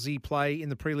does he play in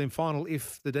the prelim final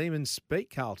if the Demons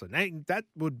beat Carlton. And that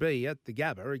would be at the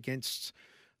Gabba against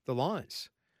the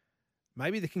Lions.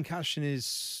 Maybe the concussion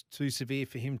is too severe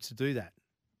for him to do that.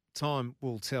 Time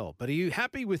will tell. But are you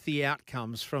happy with the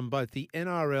outcomes from both the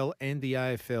NRL and the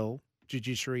AFL,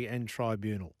 Judiciary and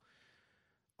Tribunal?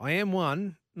 I am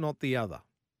one, not the other.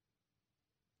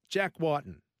 Jack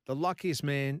Whiten, the luckiest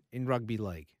man in rugby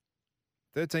league.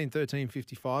 13 13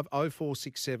 55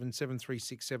 0467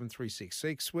 736 736.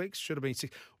 6 weeks, should have been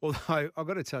 6. Although, I've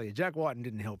got to tell you, Jack Whiten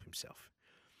didn't help himself.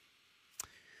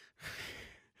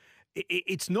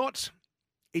 It's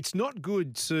not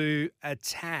good to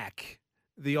attack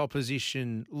the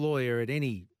opposition lawyer at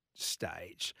any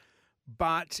stage,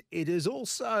 but it is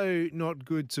also not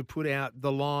good to put out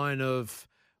the line of,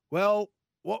 well,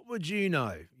 what would you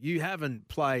know? You haven't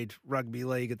played rugby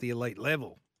league at the elite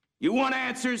level. You want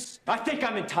answers? I think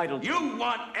I'm entitled. You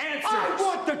want answers? I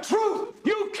want the truth!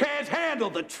 You can't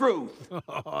handle the truth.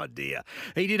 Oh, dear.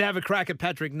 He did have a crack at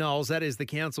Patrick Knowles. That is the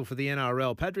counsel for the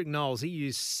NRL. Patrick Knowles, he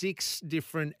used 6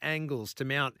 different angles to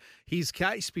mount his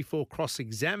case before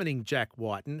cross-examining Jack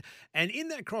Whiten. And in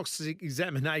that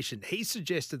cross-examination, he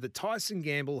suggested that Tyson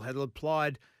Gamble had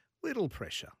applied little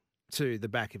pressure to the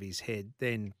back of his head,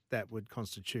 then that would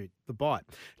constitute the bite.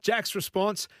 Jack's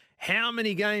response, how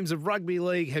many games of rugby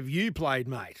league have you played,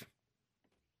 mate?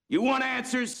 You want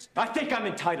answers? I think I'm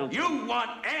entitled. You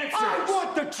want answers? I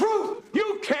want the truth!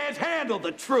 You can't handle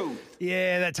the truth.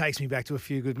 Yeah, that takes me back to A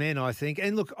Few Good Men, I think.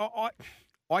 And look,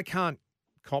 I can't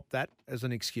cop that as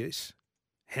an excuse.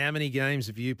 How many games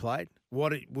have you played?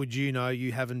 What would you know?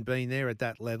 You haven't been there at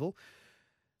that level.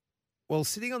 Well,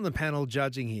 sitting on the panel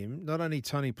judging him, not only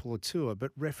Tony Puletua,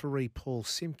 but referee Paul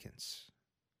Simpkins,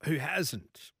 who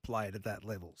hasn't played at that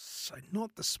level. So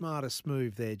not the smartest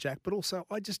move there, Jack, but also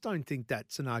I just don't think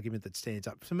that's an argument that stands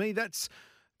up. For me, that's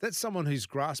someone who's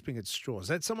grasping at straws.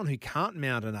 That's someone who can't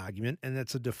mount an argument, and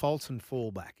that's a default and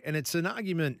fallback. And it's an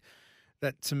argument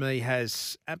that, to me,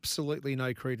 has absolutely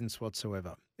no credence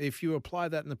whatsoever. If you apply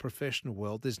that in the professional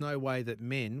world, there's no way that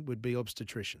men would be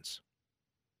obstetricians.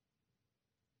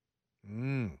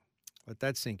 Let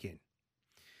that sink in.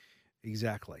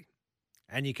 Exactly.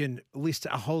 And you can list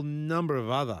a whole number of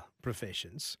other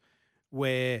professions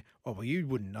where, oh, well, you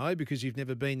wouldn't know because you've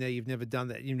never been there, you've never done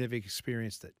that, you've never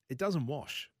experienced it. It doesn't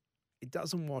wash. It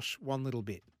doesn't wash one little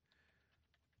bit.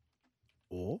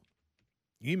 Or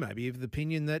you may be of the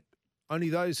opinion that only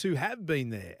those who have been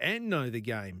there and know the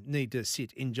game need to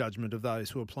sit in judgment of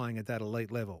those who are playing at that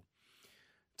elite level.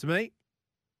 To me,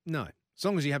 no. As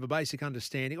long as you have a basic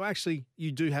understanding, or actually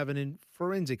you do have a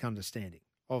forensic understanding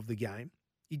of the game,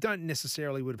 you don't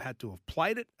necessarily would have had to have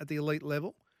played it at the elite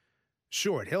level.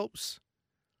 Sure, it helps.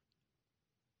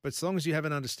 But as long as you have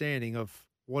an understanding of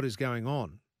what is going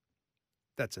on,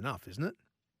 that's enough, isn't it?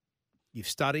 You've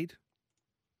studied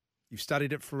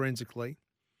it forensically.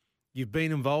 You've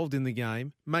been involved in the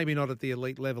game, maybe not at the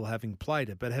elite level having played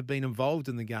it, but have been involved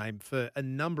in the game for a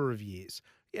number of years.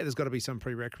 Yeah, there's got to be some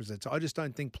prerequisites. I just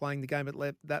don't think playing the game at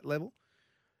that level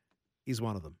is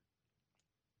one of them.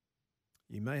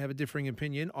 You may have a differing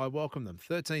opinion. I welcome them.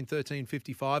 13 13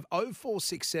 55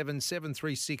 0467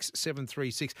 736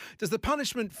 736. Does the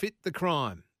punishment fit the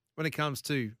crime when it comes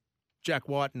to Jack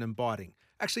Whiten and biting?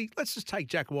 Actually, let's just take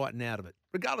Jack Whiten out of it.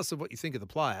 Regardless of what you think of the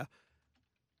player,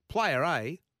 Player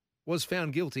A was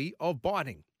found guilty of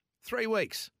biting. 3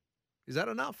 weeks. Is that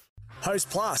enough? Host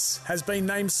Plus has been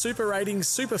named Super Ratings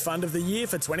Super Fund of the Year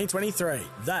for 2023.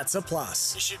 That's a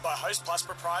plus. Issued by Host Plus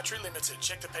Proprietary Limited.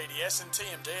 Check the PDS and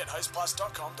TMD at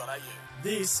hostplus.com.au.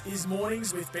 This is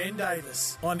Mornings with Ben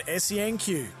Davis on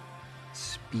SENQ.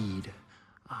 Speed.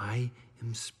 I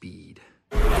am speed.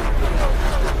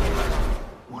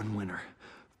 1 winner,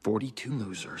 42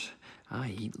 losers. I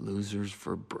eat losers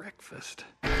for breakfast.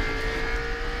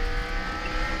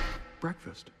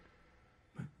 Breakfast?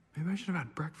 Maybe I should have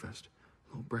had breakfast.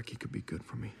 A little brekkie could be good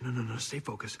for me. No, stay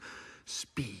focused.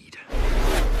 Speed. I'm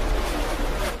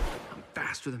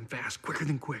faster than fast, quicker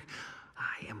than quick.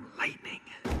 I am lightning.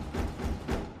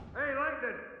 Hey,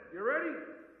 Lightning, you ready?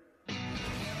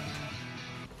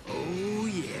 Oh,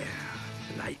 yeah.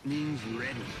 Lightning's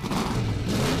ready.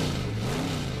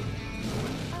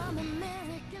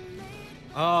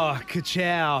 Oh,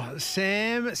 ka-chow.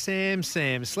 Sam. Slamming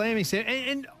Sam.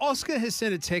 And Oscar has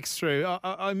sent a text through.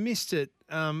 I missed it,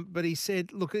 but he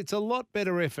said, look, it's a lot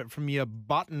better effort from your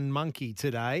button monkey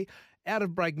today.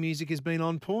 Out-of-break music has been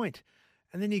on point.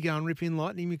 And then you go and rip in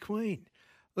Lightning McQueen.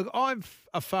 Look, I'm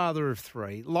a father of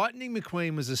 3. Lightning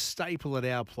McQueen was a staple at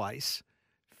our place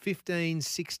 15,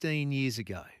 16 years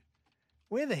ago.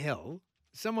 Where the hell?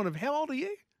 How old are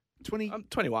you? 20? I'm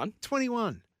 21.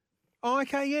 21. Oh,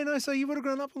 okay. Yeah, no, so you would have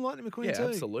grown up on Lightning McQueen too. Yeah,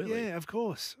 absolutely. Yeah, of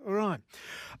course. All right.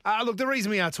 Look, the reason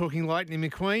we are talking Lightning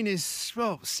McQueen is,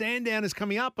 well, Sandown is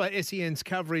coming up. SEN's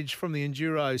coverage from the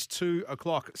Enduros, 2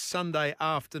 o'clock Sunday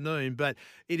afternoon. But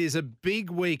it is a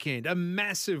big weekend, a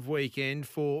massive weekend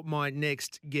for my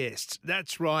next guest.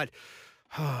 That's right.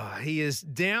 He is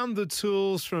down the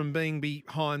tools from being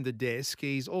behind the desk.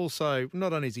 He's also,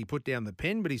 not only has he put down the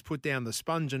pen, but he's put down the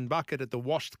sponge and bucket at the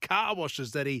washed car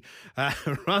washes that he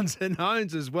runs and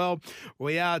owns as well.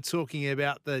 We are talking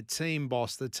about the team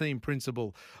boss, the team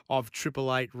principal of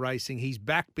Triple Eight Racing. He's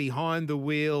back behind the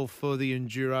wheel for the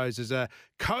Enduros as a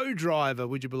co-driver,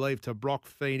 would you believe, to Brock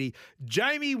Feeney.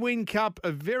 Jamie Whincup,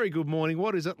 a very good morning.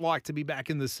 What is it like to be back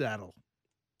in the saddle?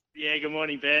 Yeah, good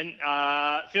morning, Ben.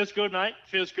 Feels good, mate.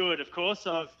 Feels good. Of course,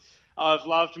 I've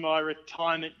loved my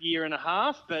retirement year and a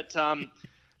half, but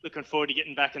looking forward to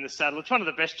getting back in the saddle. It's one of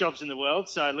the best jobs in the world,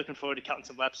 so looking forward to cutting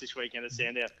some laps this weekend at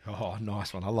Sandown. Oh,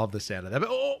 nice one. I love the sound of that.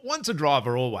 But once a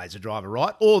driver, always a driver,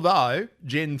 right? Although,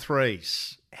 Gen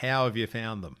 3s, how have you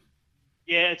found them?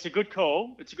 Yeah, it's a good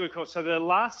call. So the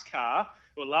last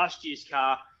year's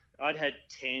car, I'd had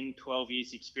 10, 12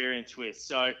 years experience with.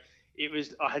 So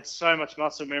I had so much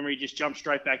muscle memory, just jump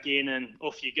straight back in and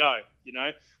off you go,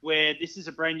 where this is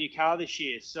a brand new car this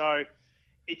year. So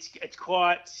it's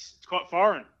quite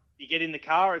foreign. You get in the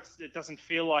car, it doesn't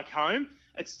feel like home.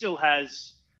 It still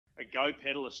has a go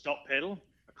pedal, a stop pedal,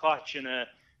 a clutch and a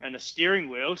steering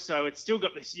wheel. So it's still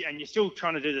got this, and you're still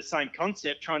trying to do the same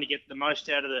concept, trying to get the most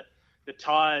out of the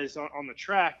tyres on the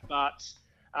track. But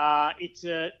it's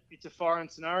a foreign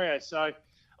scenario. So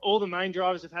all the main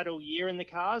drivers have had all year in the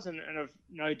cars and have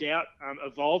no doubt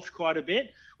evolved quite a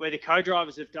bit, where the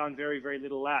co-drivers have done very, very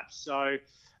little laps. So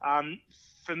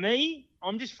for me,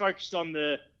 I'm just focused on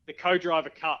the co-driver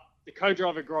cup, the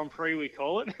co-driver Grand Prix, we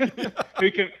call it.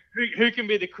 who can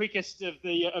be the quickest of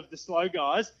the slow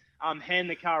guys,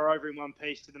 hand the car over in one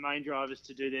piece to the main drivers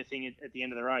to do their thing at the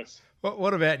end of the race.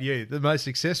 What about you, the most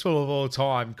successful of all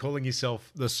time, calling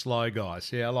yourself the slow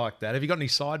guys? Yeah, I like that. Have you got any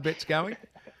side bets going?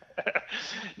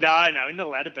 No, we're not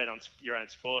allowed to bet on your own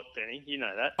sport, Benny. You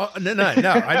know that. Oh, no,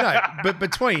 I know. But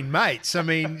between mates, I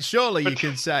mean, surely you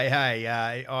can say, hey,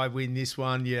 I win this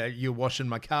one, you're washing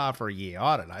my car for a year.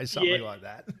 I don't know, something like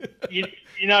that. you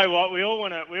know what? We all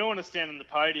want to stand on the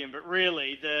podium, but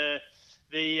really the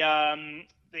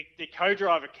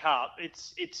co-driver cup,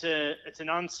 it's an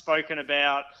unspoken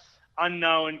about,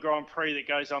 unknown Grand Prix that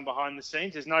goes on behind the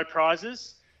scenes. There's no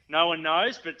prizes. No one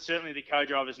knows, but certainly the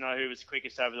co-drivers know who was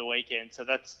quickest over the weekend. So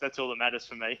that's all that matters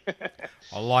for me.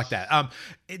 I like that.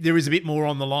 There is a bit more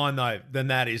on the line, though, than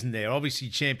that, isn't there? Obviously,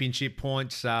 championship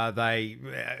points,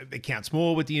 it counts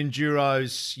more with the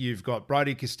Enduros. You've got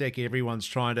Brodie Kostecki. Everyone's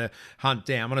trying to hunt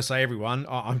down. When I say everyone,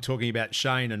 I'm talking about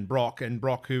Shane and Brock,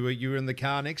 who you were in the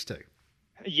car next to.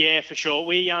 Yeah, for sure.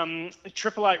 We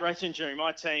Triple Eight Racing Engineering,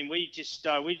 my team, we just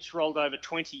rolled over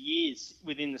 20 years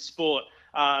within the sport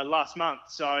last month.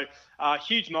 So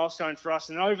huge milestone for us.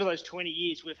 And over those 20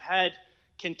 years, we've had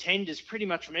contenders pretty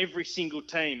much from every single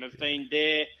team have been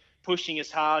there pushing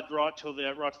us hard right to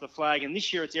the flag. And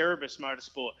this year it's Erebus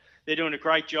Motorsport. They're doing a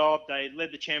great job. They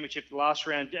led the championship the last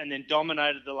round and then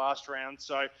dominated the last round.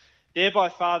 So they're by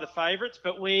far the favourites,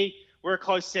 but we're a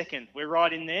close second. We're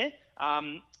right in there.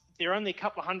 They're only a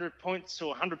couple of 100 points or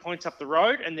 100 points up the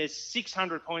road, and there's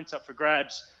 600 points up for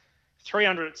grabs.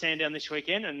 300 at Sandown this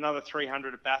weekend and another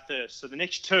 300 at Bathurst. So the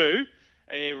next two,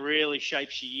 it really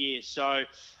shapes your year. So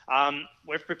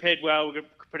we've prepared well. We've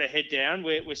put our head down.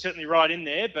 We're certainly right in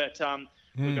there, but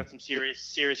we've got some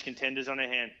serious contenders on our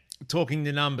hand. Talking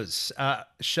the numbers,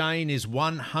 Shane is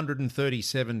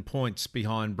 137 points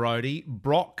behind Brodie.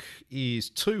 Brock is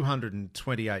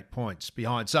 228 points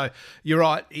behind. So you're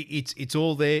right, it's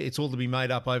all there. It's all to be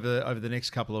made up over the next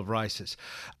couple of races.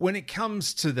 When it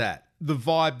comes to that, the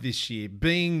vibe this year,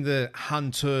 being the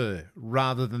hunter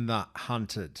rather than the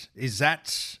hunted, is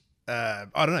that, I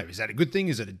don't know, is that a good thing?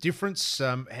 Is it a difference?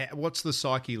 What's the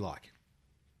psyche like?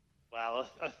 Well,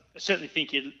 I certainly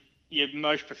think you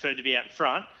most prefer to be out in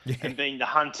front and being the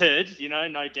hunted,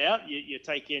 no doubt. You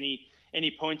take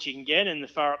any points you can get, and the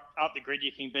far up the grid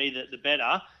you can be, the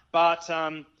better. But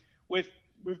we've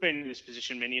been in this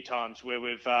position many times where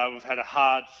we've had a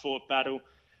hard-fought battle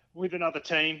with another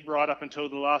team right up until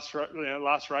the last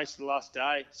race, the last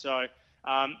day. So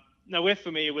no, we're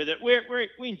familiar with it.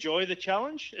 We enjoy the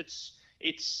challenge.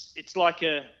 It's like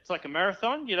a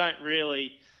marathon. You're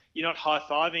not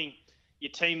high-fiving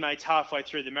your teammates halfway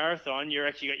through the marathon. You're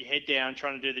actually got your head down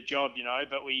trying to do the job,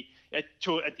 But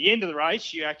at the end of the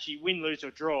race, you actually win, lose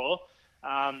or draw.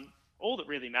 All that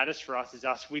really matters for us is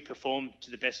we perform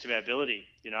to the best of our ability,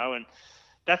 And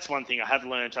that's one thing I have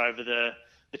learned over the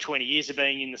 20 years of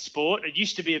being in the sport. It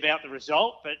used to be about the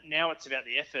result, but now it's about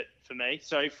the effort for me.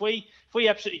 So if we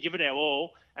absolutely give it our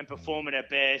all and perform at our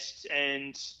best,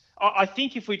 and I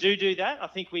think if we do that, I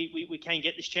think we can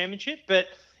get this championship. But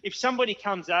if somebody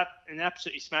comes up and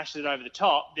absolutely smashes it over the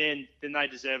top, then they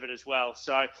deserve it as well.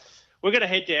 So we're going to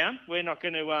head down. We're not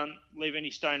going to leave any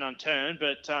stone unturned,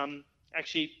 but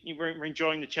actually we're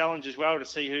enjoying the challenge as well to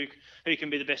see who can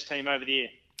be the best team over the year.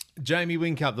 Jamie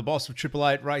Whincup, the boss of Triple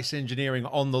Eight Race Engineering,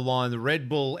 on the line. The Red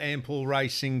Bull Ampol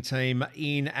Racing team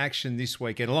in action this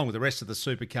weekend, along with the rest of the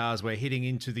supercars. We're heading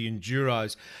into the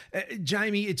Enduros.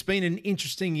 Jamie, it's been an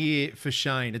interesting year for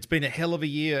Shane. It's been a hell of a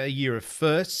year of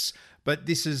firsts, but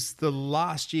this is the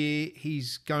last year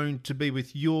he's going to be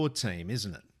with your team,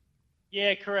 isn't it?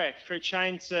 Yeah, correct.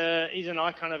 Shane's he's an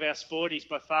icon of our sport. He's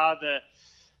by far the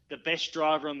best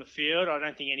driver on the field. I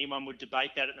don't think anyone would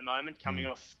debate that at the moment, coming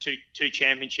off two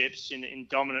championships in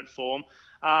dominant form.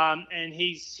 And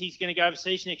he's going to go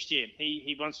overseas next year.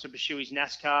 He wants to pursue his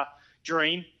NASCAR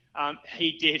dream.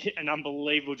 He did an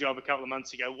unbelievable job a couple of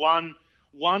months ago.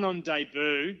 Won on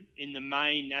debut in the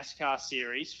main NASCAR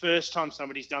series. First time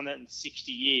somebody's done that in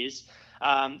 60 years.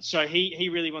 So he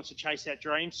really wants to chase that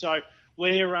dream. So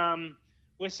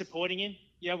we're supporting him.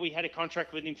 Yeah, we had a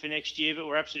contract with him for next year, but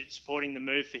we're absolutely supporting the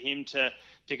move for him to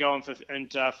go and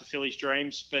fulfill his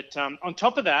dreams. But on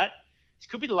top of that, this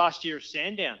could be the last year of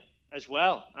Sandown as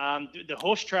well. The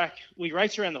horse track, we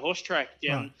race around the horse track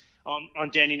down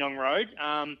on Dandenong Road,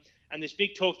 and there's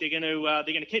big talk they're going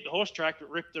to keep the horse track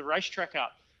but rip the racetrack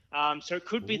up. So it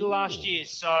could be the last year.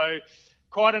 So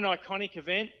quite an iconic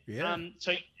event. Yeah.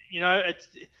 It's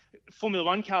Formula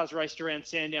One cars raced around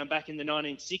Sandown back in the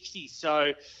 1960s.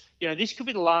 So this could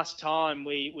be the last time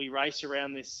we race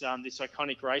around this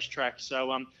iconic racetrack.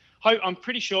 So I'm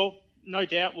pretty sure, no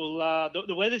doubt,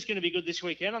 the weather's going to be good this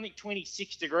weekend. I think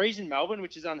 26 degrees in Melbourne,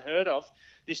 which is unheard of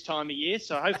this time of year.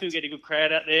 So hopefully we'll get a good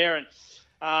crowd out there.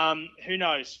 And who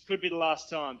knows, could be the last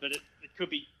time, but it could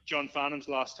be John Farnham's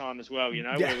last time as well,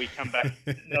 where we come back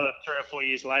another 3 or 4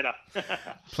 years later.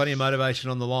 Plenty of motivation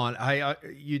on the line. Hey,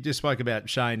 you just spoke about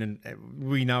Shane, and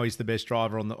we know he's the best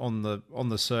driver on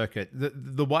the circuit.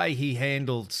 The way he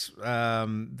handled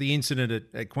the incident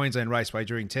at Queensland Raceway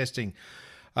during testing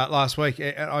last week,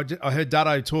 I heard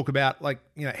Dutto talk about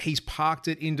he's parked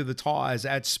it into the tyres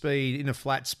at speed in a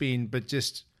flat spin, but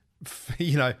just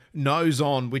nose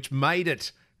on, which made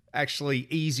it actually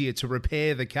easier to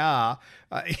repair the car.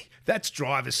 That's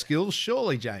driver skills,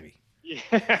 surely, Jamie.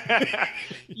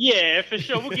 Yeah, for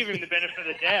sure. We'll give him the benefit of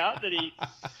the doubt that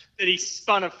he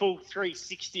spun a full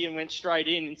 360 and went straight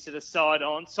in instead of side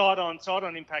on. Side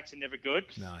on impacts are never good.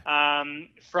 No.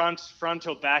 Front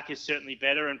or back is certainly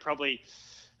better, and probably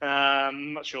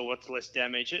I'm not sure what's less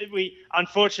damage.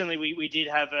 Unfortunately we did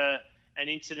have an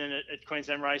incident at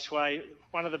Queensland Raceway.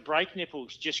 One of the brake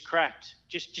nipples just cracked,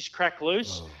 just cracked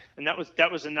loose, and that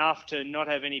was enough to not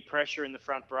have any pressure in the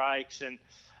front brakes. And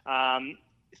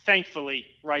thankfully,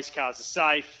 race cars are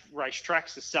safe, race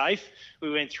tracks are safe.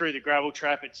 We went through the gravel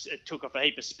trap. It took off a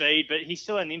heap of speed, but he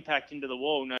still had an impact into the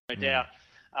wall, no doubt,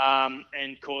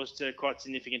 and caused quite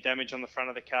significant damage on the front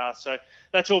of the car. So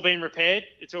that's all been repaired.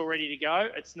 It's all ready to go.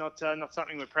 It's not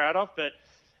something we're proud of, but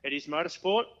it is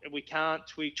motorsport. We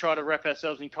try to wrap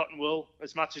ourselves in cotton wool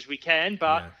as much as we can,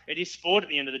 but it is sport at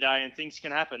the end of the day, and things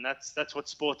can happen. That's what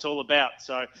sport's all about.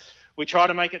 So we try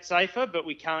to make it safer, but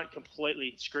we can't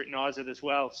completely scrutinise it as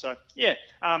well. So,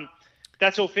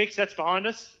 that's all fixed. That's behind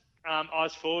us.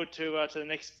 Eyes forward to the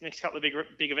next couple of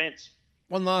big events.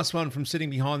 One last one from sitting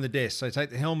behind the desk. So take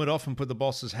the helmet off and put the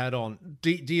boss's hat on.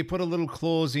 Do you put a little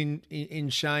clause in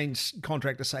Shane's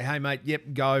contract to say, hey, mate, yep,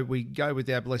 go. We go with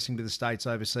our blessing to the States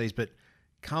overseas, but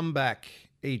come back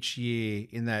each year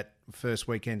in that first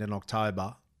weekend in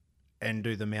October and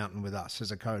do the mountain with us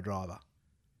as a co-driver?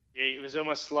 Yeah, it was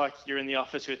almost like you're in the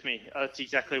office with me. That's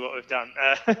exactly what we've done.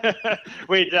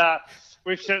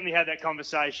 We've certainly had that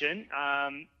conversation.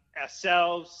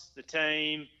 Ourselves, the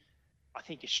team, I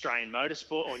think Australian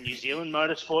motorsport or New Zealand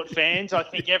motorsport fans, I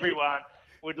think everyone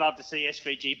would love to see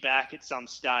SVG back at some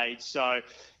stage. So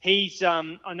he's,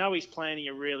 I know he's planning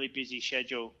a really busy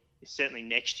schedule, certainly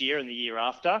next year and the year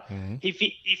after. Mm-hmm. If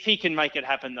he can make it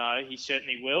happen, though, he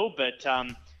certainly will. But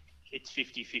it's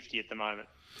 50-50 at the moment.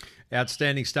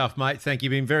 Outstanding stuff, mate. Thank you.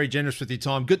 You've been very generous with your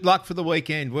time. Good luck for the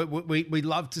weekend. We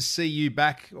love to see you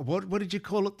back. What did you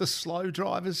call it? The slow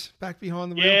drivers back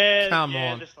behind the wheel? Come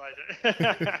on. The slow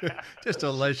Just a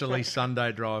leisurely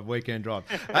Sunday drive, weekend drive.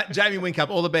 Jamie Whincup,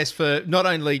 all the best for not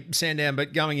only Sandown,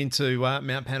 but going into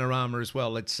Mount Panorama as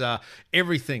well. It's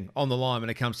everything on the line when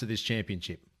it comes to this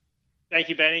championship. Thank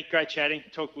you, Benny. Great chatting.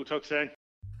 We'll talk soon.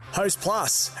 Host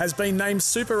Plus has been named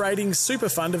Super Ratings Super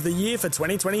Fund of the Year for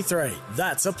 2023.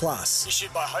 That's a plus.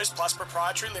 Issued by Host Plus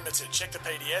Proprietary Limited. Check the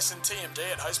PDS and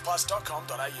TMD at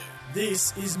hostplus.com.au.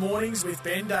 This is Mornings with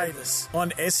Ben Davis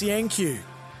on SENQ.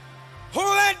 Who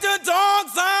let the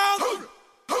dogs out?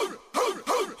 Who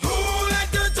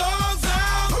let the dogs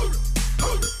out? Who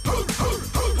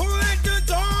let the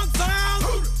dogs out?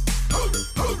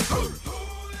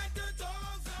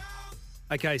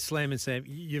 Okay, Slam and Sam,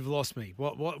 you've lost me.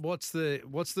 What's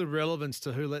the relevance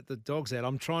to who let the dogs out?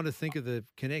 I'm trying to think of the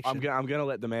connection. I'm going to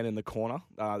let the man in the corner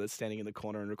that's standing in the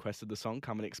corner and requested the song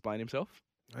come and explain himself.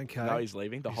 Okay. No, he's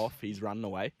leaving. The Hoff, he's running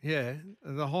away. Yeah,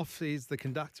 the Hoff is the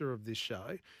conductor of this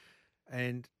show.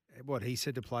 And what, he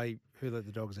said to play Who Let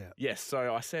the Dogs Out? Yes,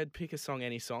 so I said pick a song,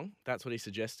 any song. That's what he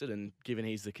suggested. And given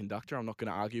he's the conductor, I'm not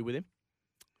going to argue with him.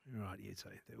 Right, yeah, so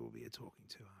there will be a talking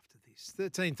to after this.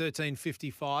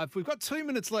 13:55. We've got 2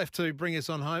 minutes left to bring us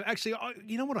on home. Actually,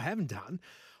 you know what I haven't done?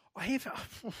 I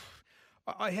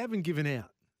haven't given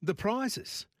out the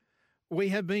prizes. We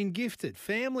have been gifted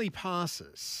family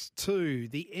passes to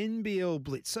the NBL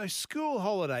Blitz. So school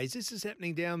holidays, this is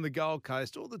happening down the Gold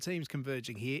Coast. All the teams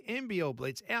converging here. NBL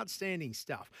Blitz, outstanding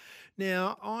stuff.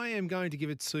 Now, I am going to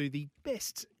give it to the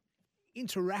best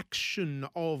interaction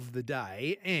of the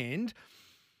day, and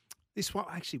this one,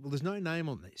 actually, well, there's no name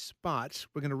on this, but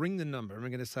we're going to ring the number and we're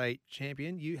going to say,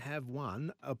 champion, you have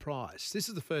won a prize. This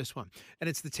is the first one. And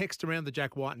it's the text around the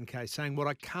Jack Whiten case saying, what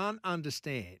I can't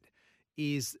understand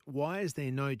is why is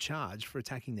there no charge for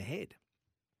attacking the head?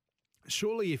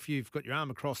 Surely if you've got your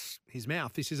arm across his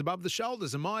mouth, this is above the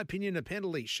shoulders. In my opinion, a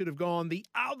penalty should have gone the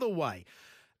other way.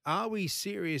 Are we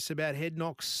serious about head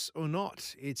knocks or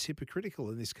not? It's hypocritical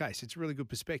in this case. It's a really good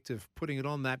perspective putting it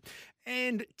on that.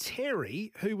 And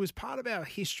Terry, who was part of our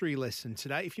history lesson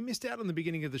today, if you missed out on the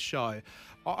beginning of the show,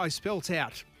 I spelt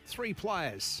out 3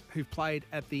 players who've played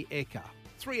at the Ekka.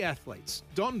 3 athletes,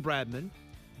 Don Bradman,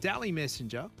 Dally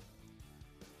Messenger,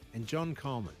 and John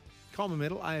Coleman. Coleman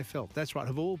medal, AFL. That's right,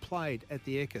 have all played at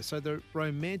the Ekka. So the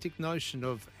romantic notion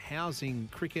of housing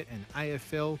cricket and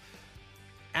AFL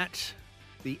at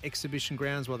the exhibition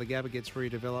grounds while the Gabba gets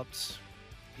redeveloped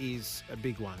is a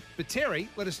big one. But Terry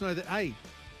let us know that, hey,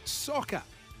 soccer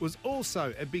was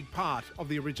also a big part of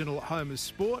the original home of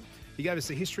sport. He gave us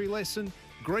a history lesson.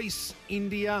 Greece,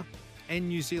 India, and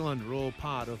New Zealand are all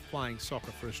part of playing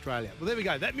soccer for Australia. Well, there we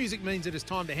go. That music means it is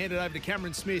time to hand it over to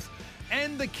Cameron Smith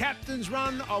and the Captain's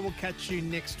Run. I will catch you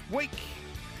next week,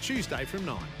 Tuesday from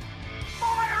 9.